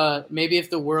good, maybe if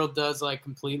the world does like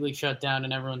completely shut down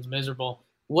and everyone's miserable,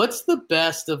 what's the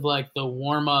best of like the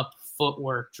warm-up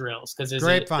footwork drills? Because is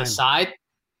Grapevine. it the side?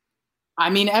 I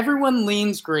mean, everyone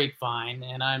leans grapevine,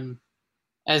 and I'm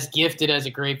as gifted as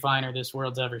a grapeviner this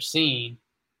world's ever seen.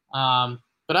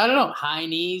 But I don't know, high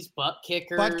knees, butt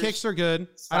kickers. Butt kicks are good.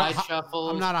 Side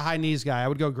shuffles. I'm not a high knees guy. I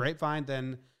would go grapevine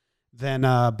then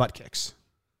butt kicks.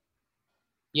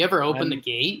 You ever open the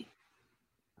gate?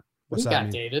 What's What that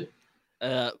you got, mean?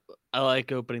 David? I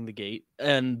like opening the gate,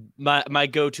 and my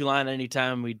go-to line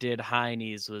anytime we did high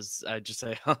knees was I just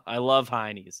say I love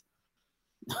high knees.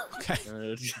 Okay.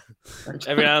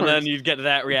 Every now and then you'd get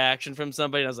that reaction from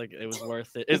somebody, and I was like, it was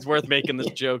worth it. It's worth making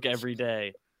this joke every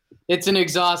day. It's an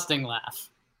exhausting laugh,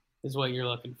 is what you're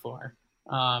looking for.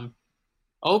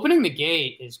 Opening the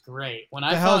gate is great. When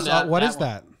I found out what is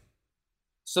that?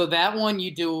 So that one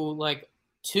you do like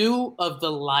 2 of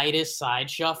the lightest side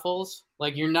shuffles.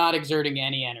 Like you're not exerting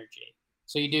any energy.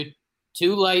 So you do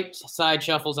 2 light side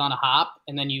shuffles on a hop,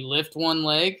 and then you lift one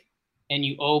leg and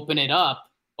you open it up,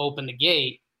 open the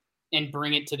gate, and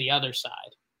bring it to the other side.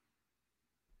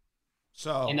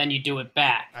 So and then you do it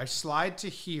back. I slide to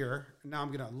here. Now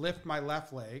I'm gonna lift my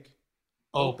left leg,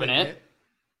 Open it,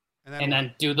 and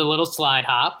then do the little slide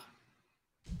hop.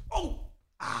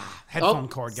 Headphone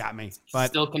cord got me, but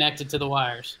Still connected to the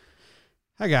wires.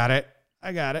 I got it.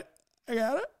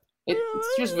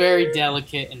 It's just very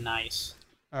delicate and nice.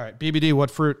 All right, BBD,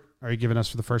 what fruit are you giving us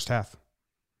for the first half?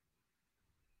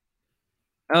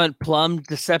 I went plum,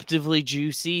 deceptively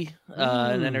juicy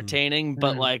and entertaining,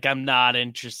 but like I'm not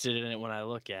interested in it when I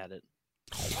look at it.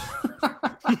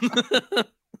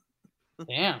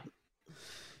 Damn.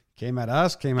 Came at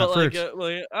us, came But at like,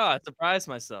 fruits. I surprised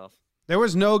myself. There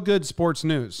was no good sports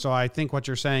news, so I think what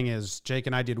you're saying is Jake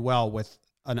and I did well with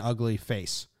an ugly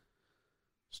face.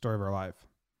 Story of our life.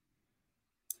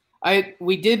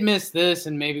 We did miss this,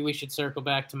 and maybe we should circle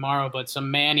back tomorrow, but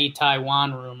some Manny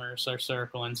Taiwan rumors are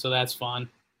circling, so that's fun.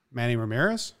 Manny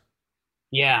Ramirez?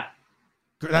 Yeah.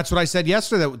 That's what I said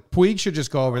yesterday, that Puig should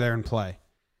just go over there and play.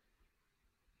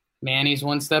 Manny's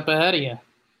one step ahead of you.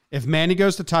 If Manny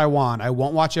goes to Taiwan, I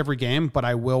won't watch every game, but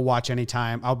I will watch any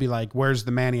time. I'll be like, where's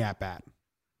the Manny at bat?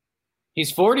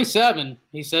 He's 47.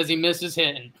 He says he misses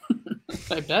hitting.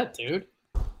 I bet, dude.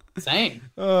 Same.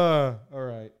 All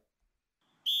right.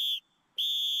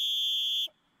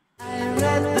 I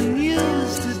read the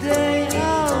news today,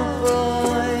 oh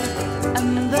boy,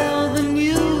 and though the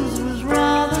news was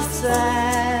rather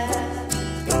sad,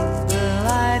 well,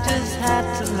 I just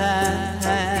had to laugh.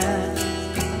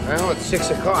 Well, it's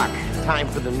 6 o'clock. Time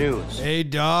for the news. A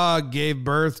dog gave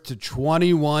birth to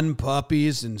 21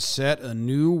 puppies and set a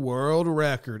new world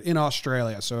record in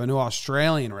Australia. So a new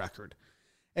Australian record.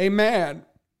 A man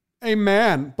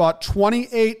bought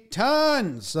 28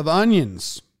 tons of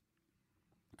onions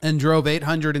and drove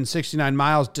 869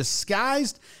 miles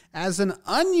disguised as an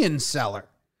onion seller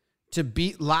to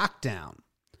beat lockdown.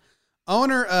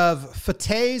 Owner of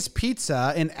Fateh's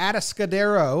Pizza in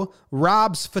Atascadero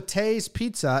robs Fateh's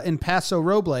Pizza in Paso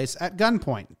Robles at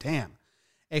gunpoint. Damn.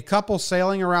 A couple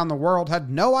sailing around the world had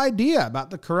no idea about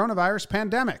the coronavirus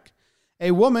pandemic.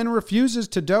 A woman refuses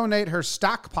to donate her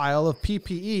stockpile of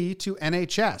PPE to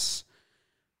NHS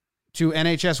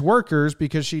workers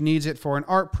because she needs it for an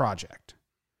art project.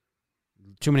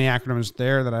 Too many acronyms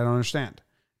there that I don't understand.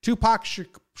 Tupac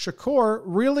Shakur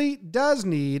really does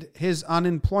need his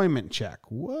unemployment check.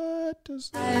 What does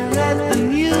that I read the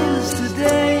news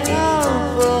today,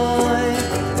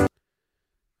 oh boy.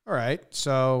 All right,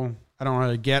 so I don't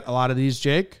really get a lot of these,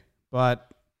 Jake, but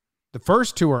the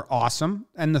first 2 are awesome,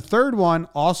 and the third one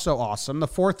also awesome. The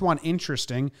fourth one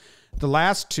interesting. The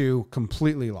last 2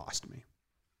 completely lost me.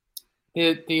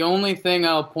 The only thing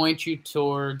I'll point you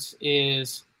towards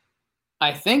is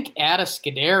I think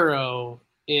Atascadero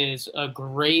is a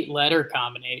great letter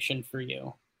combination for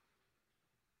you.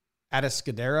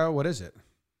 Atascadero, what is it?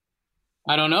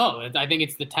 I don't know. I think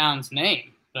it's the town's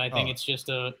name, but I think it's just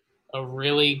a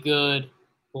really good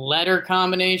letter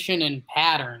combination and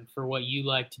pattern for what you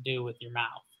like to do with your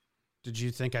mouth. Did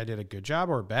you think I did a good job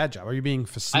or a bad job? Are you being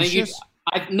facetious?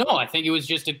 I think it was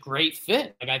just a great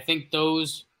fit. Like I think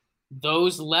those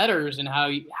letters and how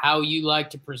you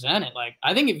like to present it. Like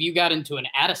I think if you got into an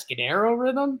Atascadero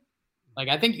rhythm, like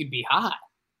I think you'd be hot.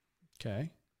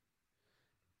 Okay.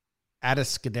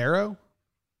 Atascadero?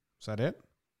 Is that it?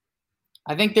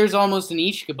 I think there's almost an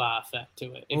Ishkaba effect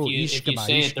to it if you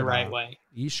say it the right way.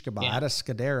 Ishkaba, Yeah.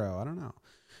 Atascadero. I don't know.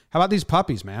 How about these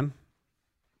puppies, man?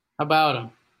 How about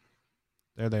them?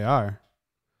 There they are.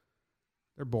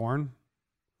 They're born.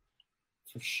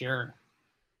 For sure.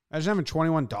 Imagine having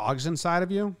 21 dogs inside of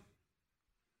you.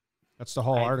 That's the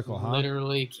whole article, huh?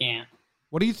 Literally can't.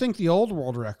 What do you think the old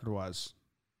world record was?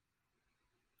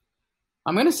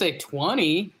 I'm gonna say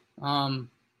 20. Imagine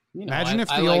if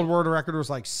the old world record was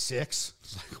like 6.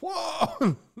 It's like,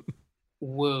 whoa.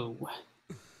 Whoa.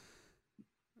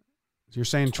 You're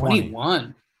saying 20.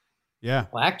 21. Yeah.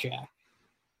 Blackjack.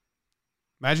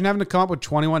 Imagine having to come up with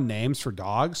 21 names for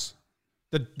dogs.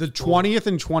 The 20th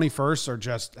and 21st are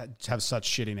just have such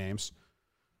shitty names.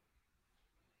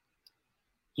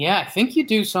 Yeah, I think you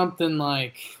do something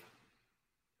like,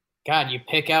 God, you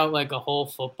pick out like a whole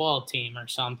football team or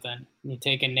something. You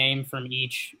take a name from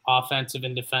each offensive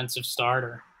and defensive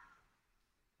starter.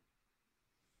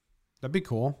 That'd be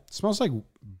cool. It smells like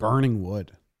burning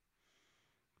wood,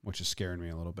 which is scaring me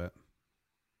a little bit.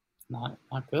 Not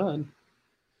good.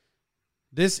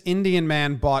 This Indian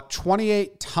man bought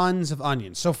 28 tons of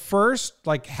onions. So first,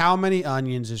 like, how many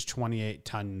onions is 28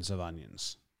 tons of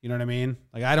onions? You know what I mean?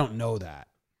 Like, I don't know that.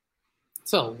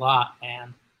 It's a lot,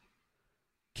 man.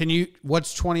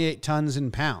 What's 28 tons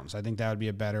in pounds? I think that would be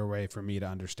a better way for me to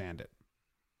understand it.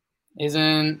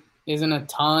 Isn't a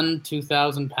ton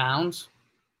 2,000 pounds?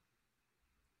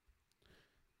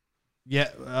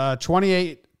 Yeah,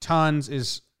 28 tons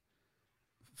is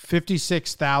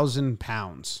 56,000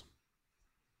 pounds.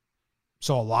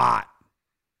 So a lot.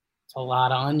 It's a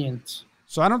lot of onions.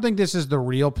 So I don't think this is the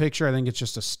real picture. I think it's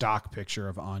just a stock picture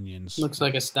of onions. Looks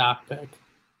like a stock pick.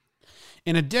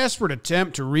 In a desperate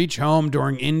attempt to reach home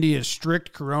during India's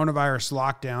strict coronavirus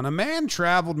lockdown, a man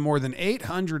traveled more than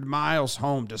 800 miles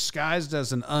home disguised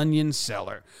as an onion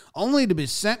seller, only to be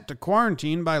sent to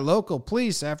quarantine by local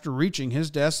police after reaching his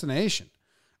destination.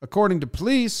 According to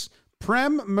police,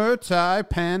 Prem Murtai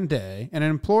Pandey, an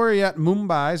employee at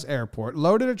Mumbai's airport,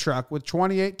 loaded a truck with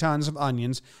 28 tons of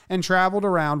onions and traveled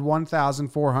around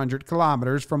 1,400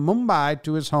 kilometers from Mumbai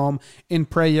to his home in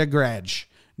Prayagraj,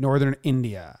 northern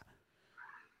India.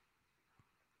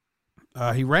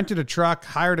 He rented a truck,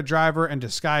 hired a driver, and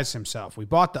disguised himself. We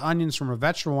bought the onions from a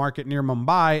vegetable market near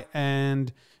Mumbai,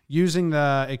 and using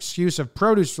the excuse of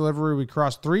produce delivery, we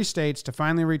crossed 3 states to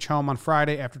finally reach home on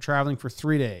Friday after traveling for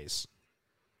 3 days.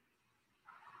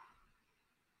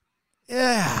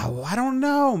 Yeah, well, I don't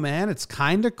know, man. It's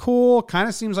kind of cool. Kind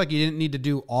of seems like you didn't need to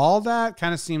do all that.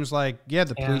 Kind of seems like,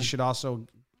 the police should also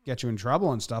get you in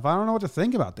trouble and stuff. I don't know what to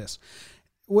think about this.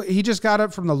 He just got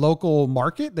it from the local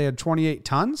market. They had 28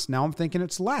 tons. Now I'm thinking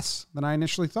it's less than I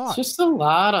initially thought. It's just a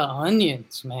lot of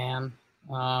onions, man.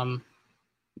 I'm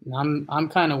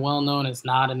kind of well known as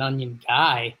not an onion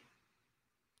guy.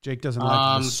 Jake doesn't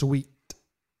like the sweet.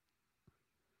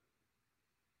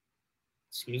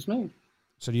 Excuse me?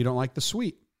 So you don't like the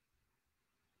sweet?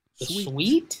 The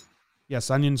sweet?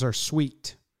 Yes, onions are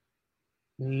sweet.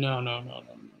 No.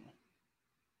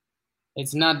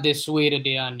 It's not the sweet of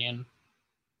the onion.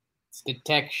 It's the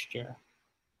texture.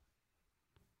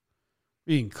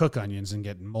 You can cook onions and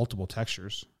get multiple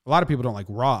textures. A lot of people don't like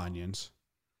raw onions.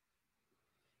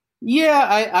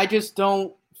 Yeah, I just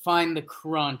don't find the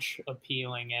crunch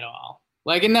appealing at all.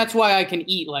 Like, and that's why I can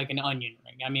eat like an onion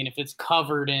ring. I mean, if it's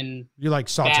covered in You like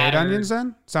sauteed onions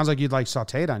then? Sounds like you'd like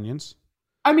sauteed onions.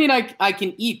 I mean, I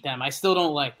can eat them. I still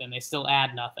don't like them. They still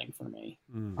add nothing for me.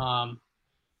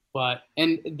 But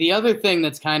the other thing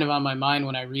that's kind of on my mind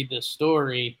when I read this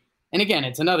story, and again,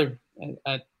 it's another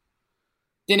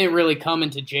didn't really come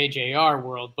into JJR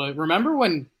world, but remember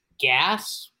when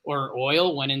gas or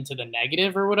oil went into the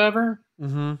negative or whatever?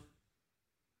 Mm-hmm.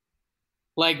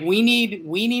 Like we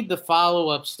need the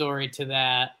follow-up story to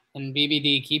that. And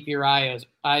BBD, keep your eyes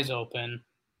open.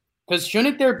 Because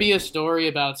shouldn't there be a story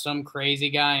about some crazy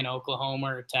guy in Oklahoma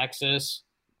or Texas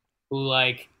who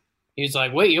he's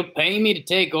like, wait, you'll pay me to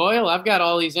take oil? I've got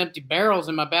all these empty barrels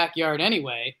in my backyard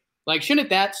anyway. Like, shouldn't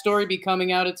that story be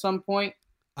coming out at some point?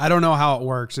 I don't know how it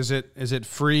works. Is it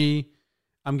free?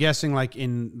 I'm guessing like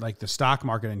in like the stock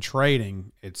market and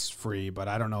trading, it's free, but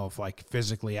I don't know if like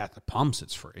physically at the pumps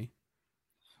it's free.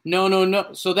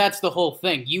 No. So that's the whole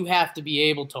thing. You have to be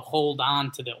able to hold on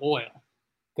to the oil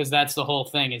because that's the whole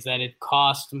thing is that it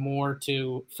costs more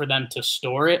for them to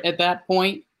store it at that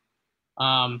point.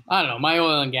 I don't know. My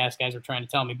oil and gas guys are trying to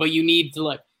tell me, but you need to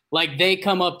like they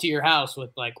come up to your house with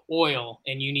like oil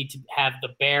and you need to have the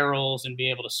barrels and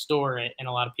be able to store it. And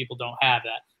a lot of people don't have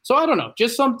that. So I don't know.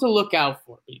 Just something to look out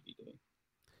for, BBD.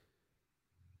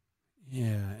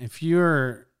 Yeah.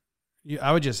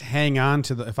 I would just hang on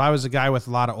to if I was a guy with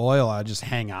a lot of oil, I'd just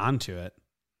hang on to it.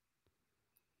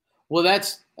 Well,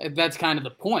 that's kind of the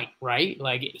point, right?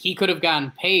 Like he could have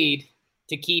gotten paid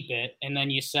to keep it and then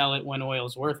you sell it when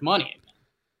oil's worth money again.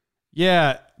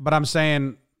 Yeah, but I'm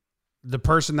saying the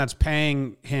person that's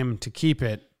paying him to keep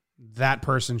it, that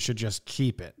person should just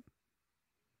keep it.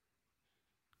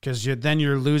 Because then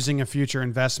you're losing a future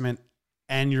investment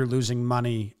and you're losing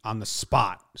money on the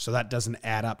spot. So that doesn't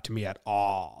add up to me at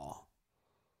all.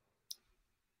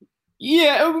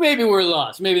 Yeah, maybe we're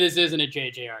lost. Maybe this isn't a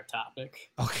JJR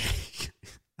topic. Okay.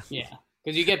 Yeah,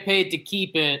 because you get paid to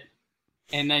keep it,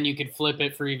 and then you could flip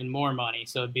it for even more money.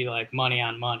 So it'd be like money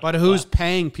on money. But who's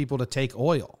paying people to take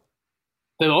oil?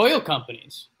 The oil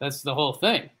companies. That's the whole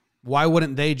thing. Why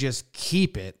wouldn't they just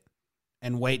keep it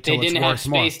and wait till They it's didn't have worth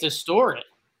more? space to store it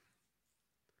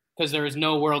because there was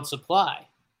no world supply.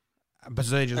 But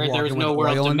so they just Or there walking was no with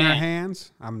world oil in their demand.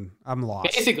 hands? I'm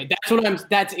lost. Basically,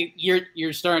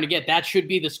 you're starting to get. That should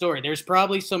be the story. There's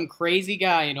probably some crazy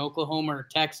guy in Oklahoma or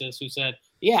Texas who said,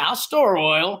 "Yeah, I'll store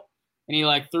oil," and he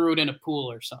like threw it in a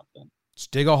pool or something.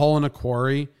 Just dig a hole in a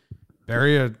quarry,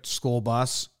 bury a school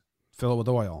bus, fill it with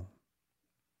oil.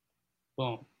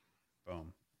 Boom.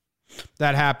 Boom.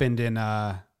 That happened in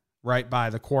right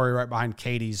by the quarry, right behind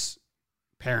Katie's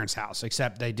parents' house,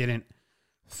 except they didn't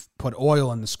put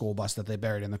oil in the school bus that they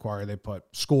buried in the quarry. They put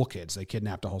school kids. They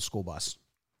kidnapped a whole school bus,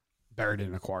 buried it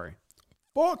in a quarry.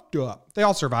 Fucked up. They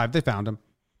all survived. They found him.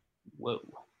 Whoa.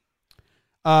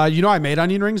 I made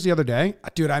onion rings the other day.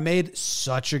 Dude, I made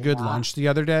such a good lunch the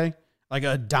other day. Like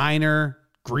a diner,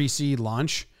 greasy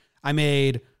lunch. I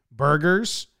made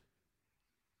burgers,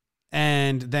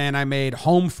 and then I made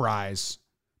home fries,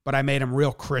 but I made them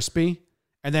real crispy.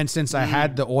 And then since I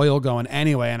had the oil going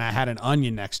anyway and I had an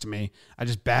onion next to me, I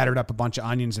just battered up a bunch of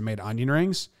onions and made onion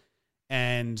rings.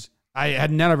 And I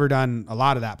had never done a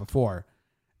lot of that before.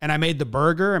 And I made the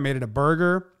burger. I made it a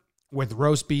burger with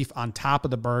roast beef on top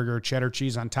of the burger, cheddar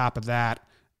cheese on top of that,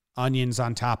 onions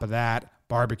on top of that,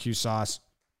 barbecue sauce.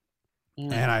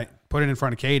 And I put it in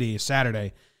front of Katie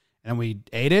Saturday, and we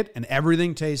ate it, and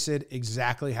everything tasted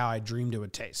exactly how I dreamed it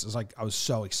would taste. It was like, I was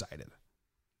so excited.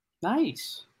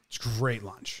 Nice. It's great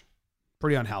lunch.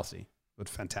 Pretty unhealthy, but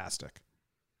fantastic.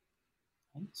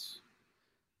 Nice.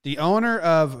 The owner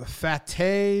of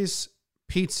Fatte's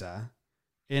Pizza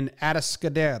in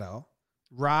Atascadero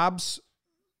robs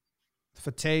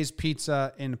Fatte's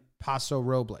Pizza in Paso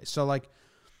Robles. So, like,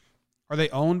 are they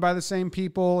owned by the same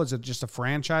people? Is it just a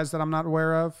franchise that I'm not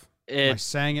aware of? Am I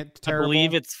saying it terrible? I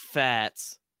believe it's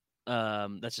Fats.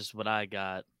 That's just what I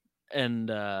got.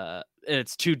 And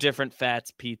it's two different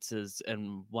Fats pizzas,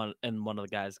 and one of the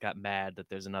guys got mad that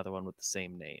there's another one with the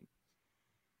same name.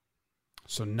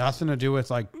 So nothing to do with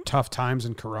like tough times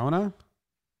in Corona?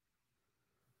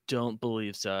 Don't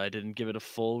believe so. I didn't give it a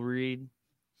full read.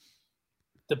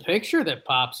 The picture that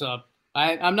pops up,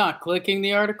 I'm not clicking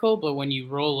the article, but when you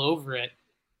roll over it,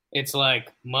 it's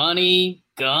like money,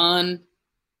 gun.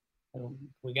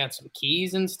 We got some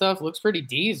keys and stuff. Looks pretty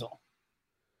diesel.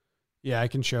 Yeah, I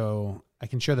can show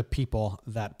the people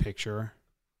that picture.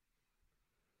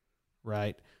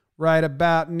 Right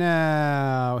about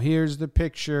now. Here's the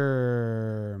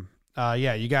picture.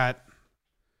 Yeah, you got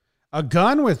a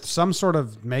gun with some sort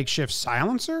of makeshift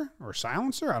silencer.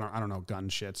 I don't know gun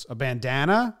shits. A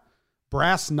bandana,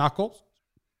 brass knuckles,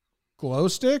 glow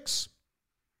sticks,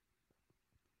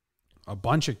 a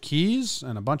bunch of keys,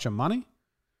 and a bunch of money.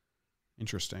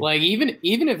 Interesting. Like even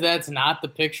if that's not the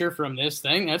picture from this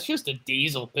thing, that's just a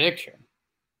diesel picture.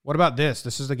 What about this?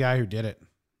 This is the guy who did it.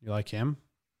 You like him?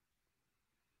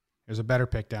 There's a better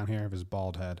pic down here of his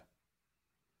bald head.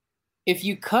 If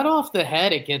you cut off the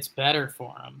head, it gets better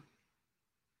for him.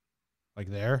 Like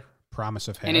there, promise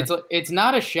of hair. And it's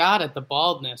not a shot at the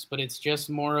baldness, but it's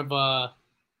just more of a,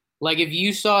 like if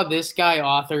you saw this guy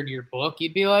authored your book,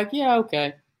 you'd be like, yeah,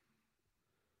 okay.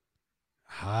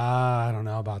 I don't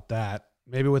know about that.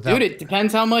 Maybe without. Dude, it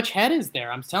depends how much head is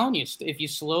there. I'm telling you, if you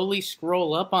slowly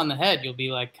scroll up on the head, you'll be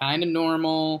like kind of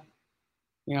normal.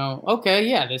 You know, okay,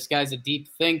 yeah, this guy's a deep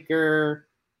thinker.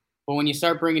 But when you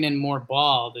start bringing in more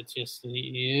bald, it's just,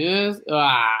 It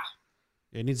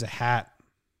needs a hat.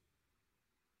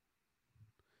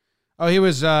 Oh, he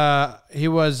was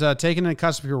taken into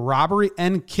custody for robbery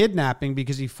and kidnapping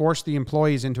because he forced the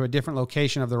employees into a different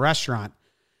location of the restaurant.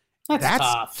 That's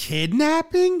tough.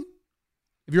 Kidnapping?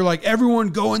 If you're like, everyone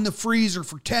go in the freezer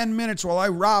for 10 minutes while I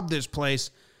rob this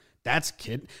place, that's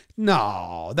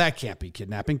No, that can't be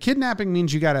kidnapping. Kidnapping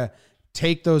means you got to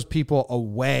take those people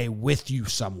away with you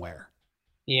somewhere.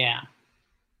 Yeah.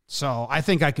 So I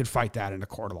think I could fight that in a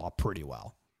court of law pretty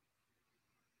well.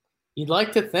 You'd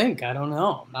like to think. I don't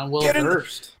know. I'm not well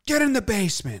versed. Get in the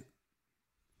basement.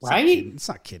 Right? It's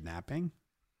not kidnapping.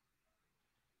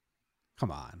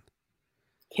 Come on.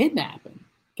 Kidnapping.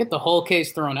 Get the whole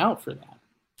case thrown out for that.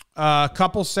 A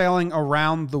couple sailing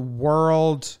around the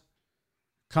world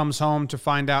comes home to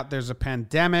find out there's a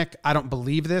pandemic. I don't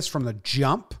believe this from the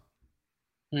jump.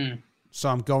 So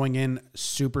I'm going in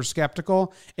super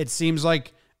skeptical. It seems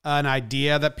like an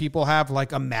idea that people have,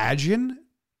 like Imagine,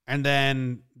 and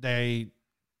then they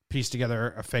piece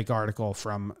together a fake article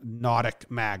from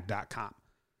nauticmag.com.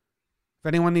 If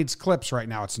anyone needs clips right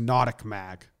now, it's Nautic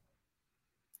Mag.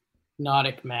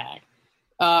 Nautic Mag.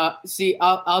 See,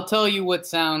 I'll tell you what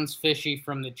sounds fishy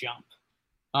from the jump.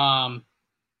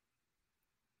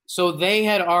 So they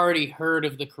had already heard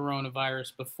of the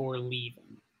coronavirus before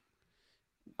leaving.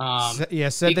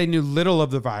 Said they knew little of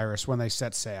the virus when they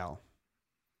set sail.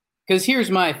 Because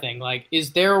here's my thing. Like,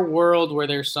 is there a world where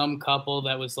there's some couple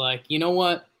that was like, you know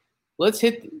what? Let's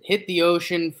hit the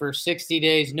ocean for 60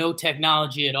 days, no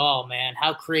technology at all, man.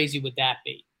 How crazy would that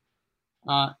be?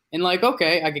 And like,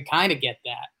 okay, I could kind of get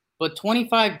that. But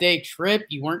 25-day trip,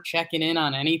 you weren't checking in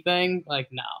on anything? Like,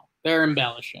 no, they're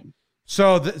embellishing.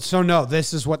 So no,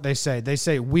 this is what they say. They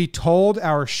say, we told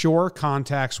our shore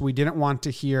contacts we didn't want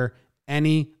to hear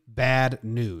any bad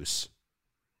news.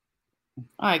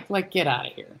 All right, like, get out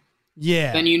of here.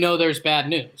 Yeah. Then you know there's bad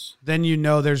news.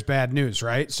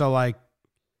 Right? So like,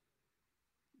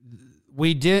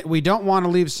 we don't want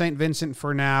to leave St. Vincent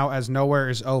for now as nowhere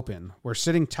is open. We're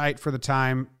sitting tight for the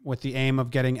time with the aim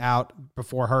of getting out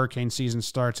before hurricane season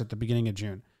starts at the beginning of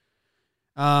June.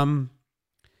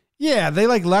 Yeah, they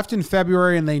like left in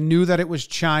February and they knew that it was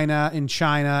China and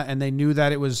they knew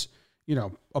that it was,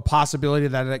 a possibility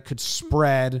that it could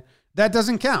spread. That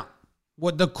doesn't count.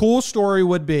 What the cool story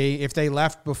would be if they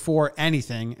left before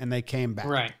anything and they came back.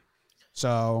 Right.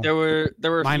 So there were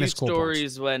a few cool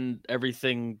stories points. when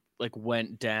everything like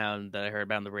went down that I heard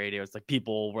about on the radio. It's like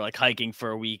people were like hiking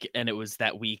for a week and it was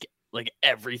that week like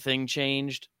everything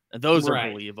changed. And those are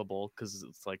believable because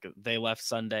it's like they left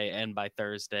Sunday and by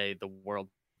Thursday the world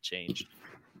changed.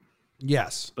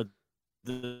 Yes. But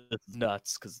it's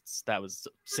nuts because that was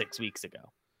 6 weeks ago.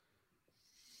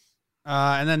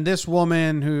 And then this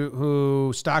woman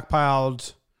who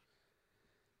stockpiled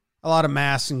a lot of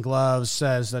masks and gloves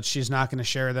says that she's not going to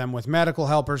share them with medical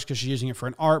helpers because she's using it for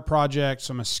an art project.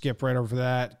 So I'm going to skip right over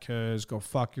that because go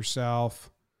fuck yourself.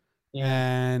 Yeah.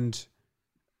 And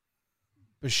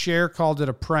Bashir called it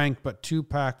a prank, but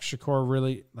Tupac Shakur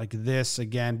really like this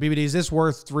again. BBD, is this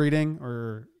worth reading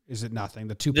or is it nothing?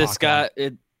 The Tupac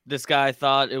This guy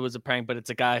thought it was a prank, but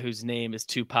it's a guy whose name is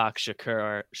Tupac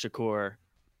Shakur,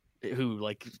 who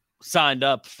like signed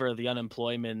up for the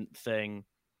unemployment thing,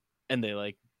 and they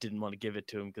like didn't want to give it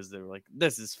to him because they were like,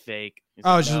 "This is fake." He's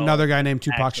it's just another guy named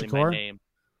Tupac Shakur.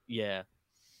 Yeah,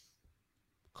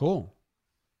 cool.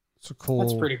 It's cool.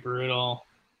 That's pretty brutal.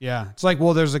 Yeah, it's like,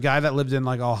 well, there's a guy that lived in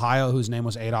like Ohio whose name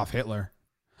was Adolf Hitler.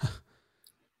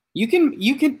 You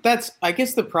can. That's, I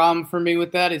guess the problem for me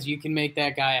with that is you can make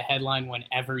that guy a headline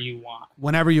whenever you want.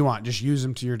 Whenever you want, just use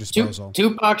him to your disposal.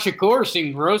 Tupac Shakur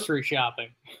seen grocery shopping.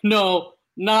 No,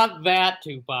 not that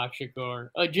Tupac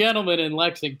Shakur. A gentleman in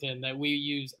Lexington that we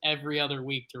use every other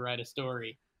week to write a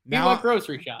story. He went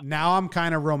grocery shopping. Now I'm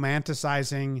kind of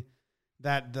romanticizing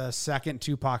that the second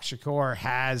Tupac Shakur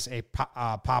has a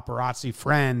paparazzi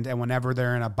friend, and whenever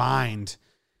they're in a bind,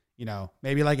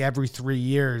 maybe like every 3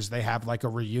 years they have like a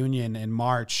reunion in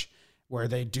March where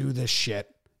they do this shit.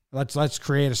 Let's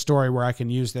create a story where I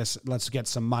can use this. Let's get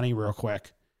some money real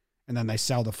quick. And then they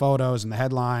sell the photos and the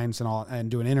headlines and all and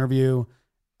do an interview.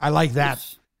 I like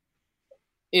that.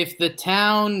 If the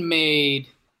town made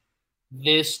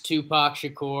this Tupac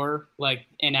Shakur like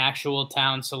an actual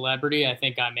town celebrity, I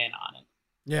think I'm in on it.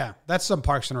 Yeah, that's some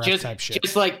Parks and Rec type shit.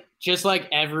 Just like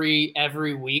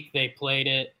every week they played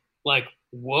it like,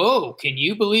 whoa, can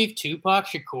you believe Tupac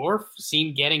Shakur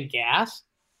seen getting gas?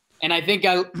 And I think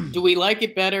do we like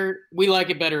it better? We like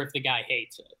it better if the guy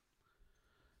hates it.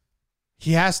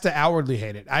 He has to outwardly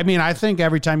hate it. I mean, I think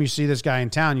every time you see this guy in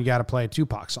town, you got to play a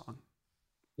Tupac song.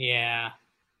 Yeah.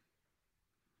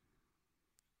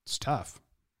 It's tough,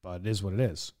 but it is what it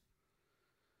is.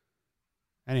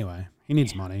 Anyway, he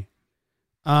needs money.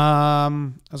 I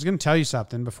was going to tell you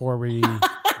something before we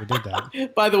did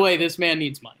that. By the way, this man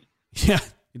needs money. Yeah,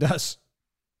 he does.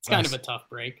 It's kind of a tough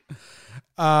break.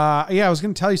 Yeah, I was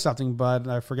going to tell you something, but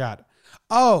I forgot.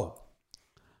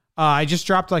 I just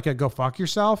dropped like a go fuck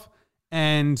yourself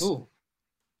and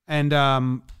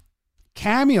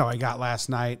cameo I got last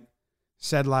night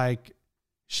said like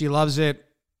she loves it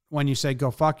when you say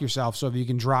go fuck yourself. So if you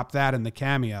can drop that in the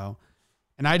cameo.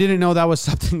 And I didn't know that was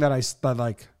something that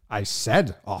I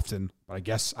said often, but I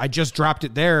guess I just dropped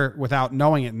it there without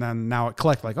knowing it. And then now it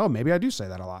clicked like, oh, maybe I do say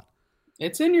that a lot.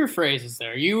 It's in your phrases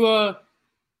there. You,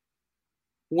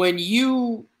 when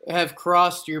you have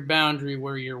crossed your boundary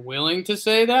where you're willing to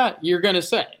say that, you're going to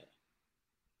say it.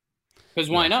 Because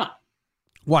why not?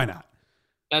 Why not?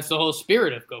 That's the whole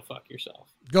spirit of go fuck yourself.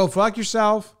 Go fuck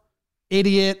yourself,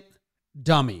 idiot,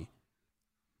 dummy.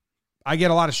 I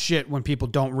get a lot of shit when people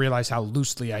don't realize how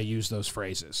loosely I use those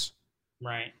phrases.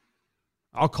 Right.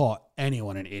 I'll call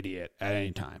anyone an idiot at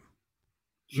any time.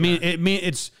 Sure. It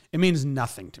means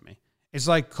nothing to me. It's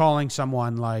like calling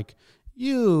someone like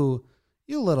you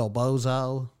little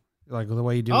bozo, like the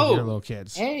way you do with your little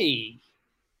kids. Hey,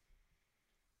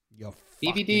 You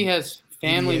BBD has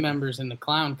family idiot. members in the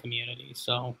clown community,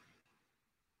 so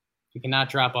you cannot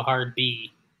drop a hard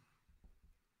B.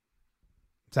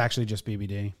 It's actually just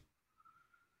BBD.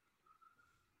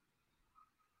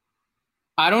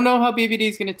 I don't know how BBD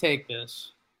is going to take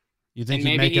this. You think And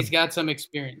he'd maybe make he's got some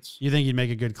experience. You think he'd make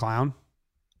a good clown?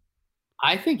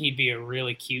 I think he'd be a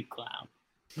really cute clown.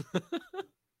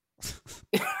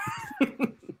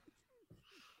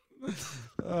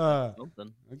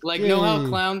 Something. Like, know how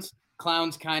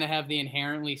clowns kind of have the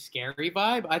inherently scary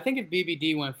vibe? I think if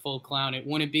BBD went full clown, it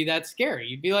wouldn't be that scary.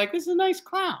 You'd be like, this is a nice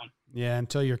clown. Yeah,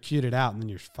 until you're cuted out and then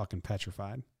you're fucking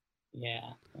petrified. Yeah.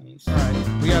 All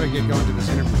right, we got to get going to this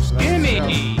interview. So that's the show.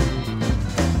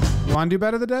 Gimme! You want to do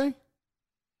bet of the day?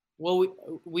 Well,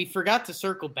 we forgot to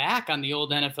circle back on the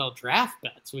old NFL draft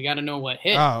bets. We got to know what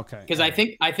hit. Oh, okay. Because I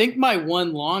think my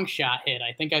one long shot hit.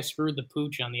 I think I screwed the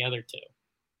pooch on the other two.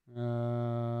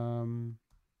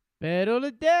 Bet of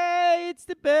the day, it's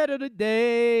the bet of the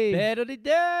day. Bet of the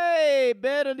day,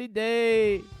 bet of the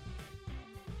day.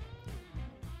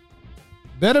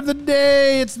 Bet of the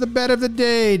day. It's the bet of the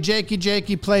day.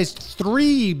 Jakey placed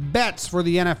 3 bets for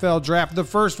the NFL draft. The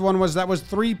first one was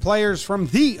 3 players from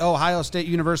the Ohio State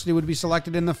University would be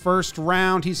selected in the first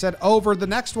round. He said over. The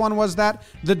next one was that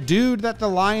the dude that the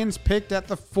Lions picked at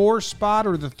the 4 spot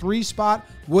or the 3 spot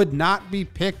would not be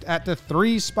picked at the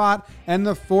 3 spot. And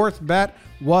the fourth bet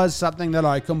was something that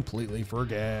I completely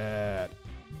forget.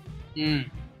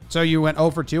 So you went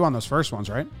 0 for 2 on those first ones,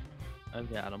 right? I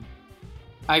got him.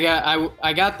 I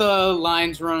got the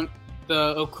lines wrong,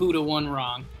 the Okuda one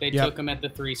wrong. They Yep. took him at the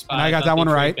 3 spot. And I got that one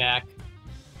right. Back.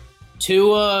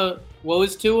 Tua, what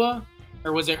was Tua?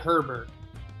 Or was it Herbert?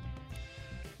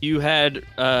 You had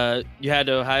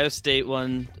Ohio State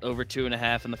one over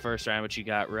 2.5 in the first round, which you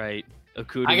got right.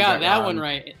 Okuda, I got that wrong. one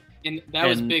right. And that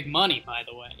was big money, by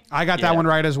the way. I got that one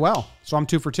right as well. So I'm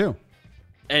 2 for 2.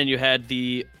 And you had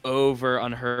the over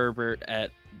on Herbert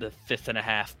at the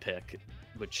 5.5 pick,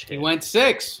 which He hit. went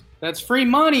 6. That's free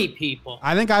money, people.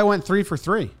 I think I went 3 for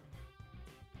 3.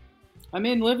 I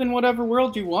mean, live in whatever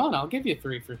world you want. I'll give you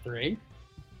 3 for 3.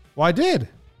 Well, I did.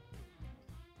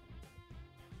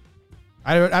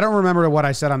 I don't remember what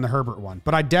I said on the Herbert one,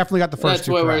 but I definitely got the first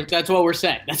two correct. That's what we're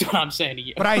saying. That's what I'm saying to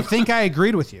you. But I think I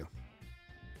agreed with you.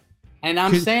 And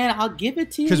I'm saying I'll give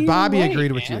it to you. Because Bobby either way,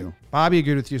 agreed with man. you. Bobby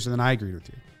agreed with you, so then I agreed with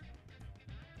you.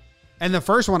 And the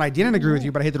first one, I didn't agree with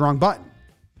you, but I hit the wrong button.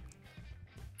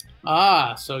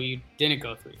 Ah, so you didn't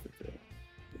go 3 for 3.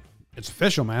 It's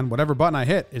official, man. Whatever button I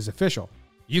hit is official.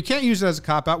 You can't use it as a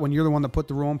cop-out when you're the one that put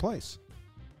the rule in place.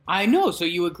 I know, so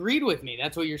you agreed with me.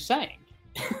 That's what you're saying.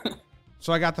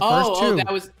 So I got the first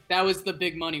two. that was the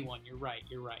big money one. You're right.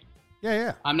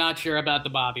 Yeah. I'm not sure about the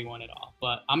Bobby one at all,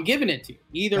 but I'm giving it to you.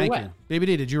 Either Thank way. you.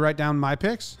 BBD, did you write down my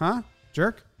picks? Huh?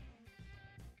 Jerk?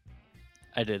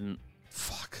 I didn't.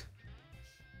 Fuck.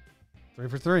 3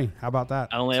 for 3. How about that?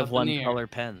 I only have Something one here. color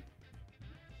pen.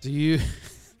 Do you...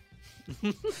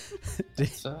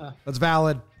 It's, That's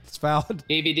valid. It's valid.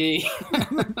 BBD.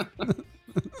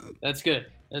 That's good.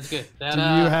 That, Do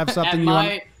you have something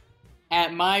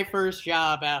at my first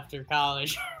job after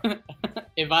college,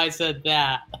 if I said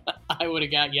that, I would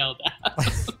have got yelled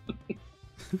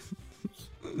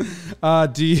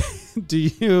at. Do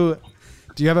you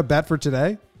have a bet for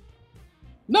today?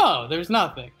 No, there's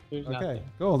nothing. There's Okay, nothing.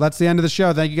 cool. That's the end of the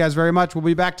show. Thank you guys very much. We'll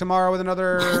be back tomorrow with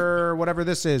another whatever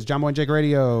this is. John Boy and Jake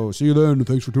Radio. See you then.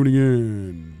 Thanks for tuning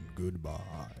in.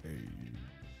 Goodbye.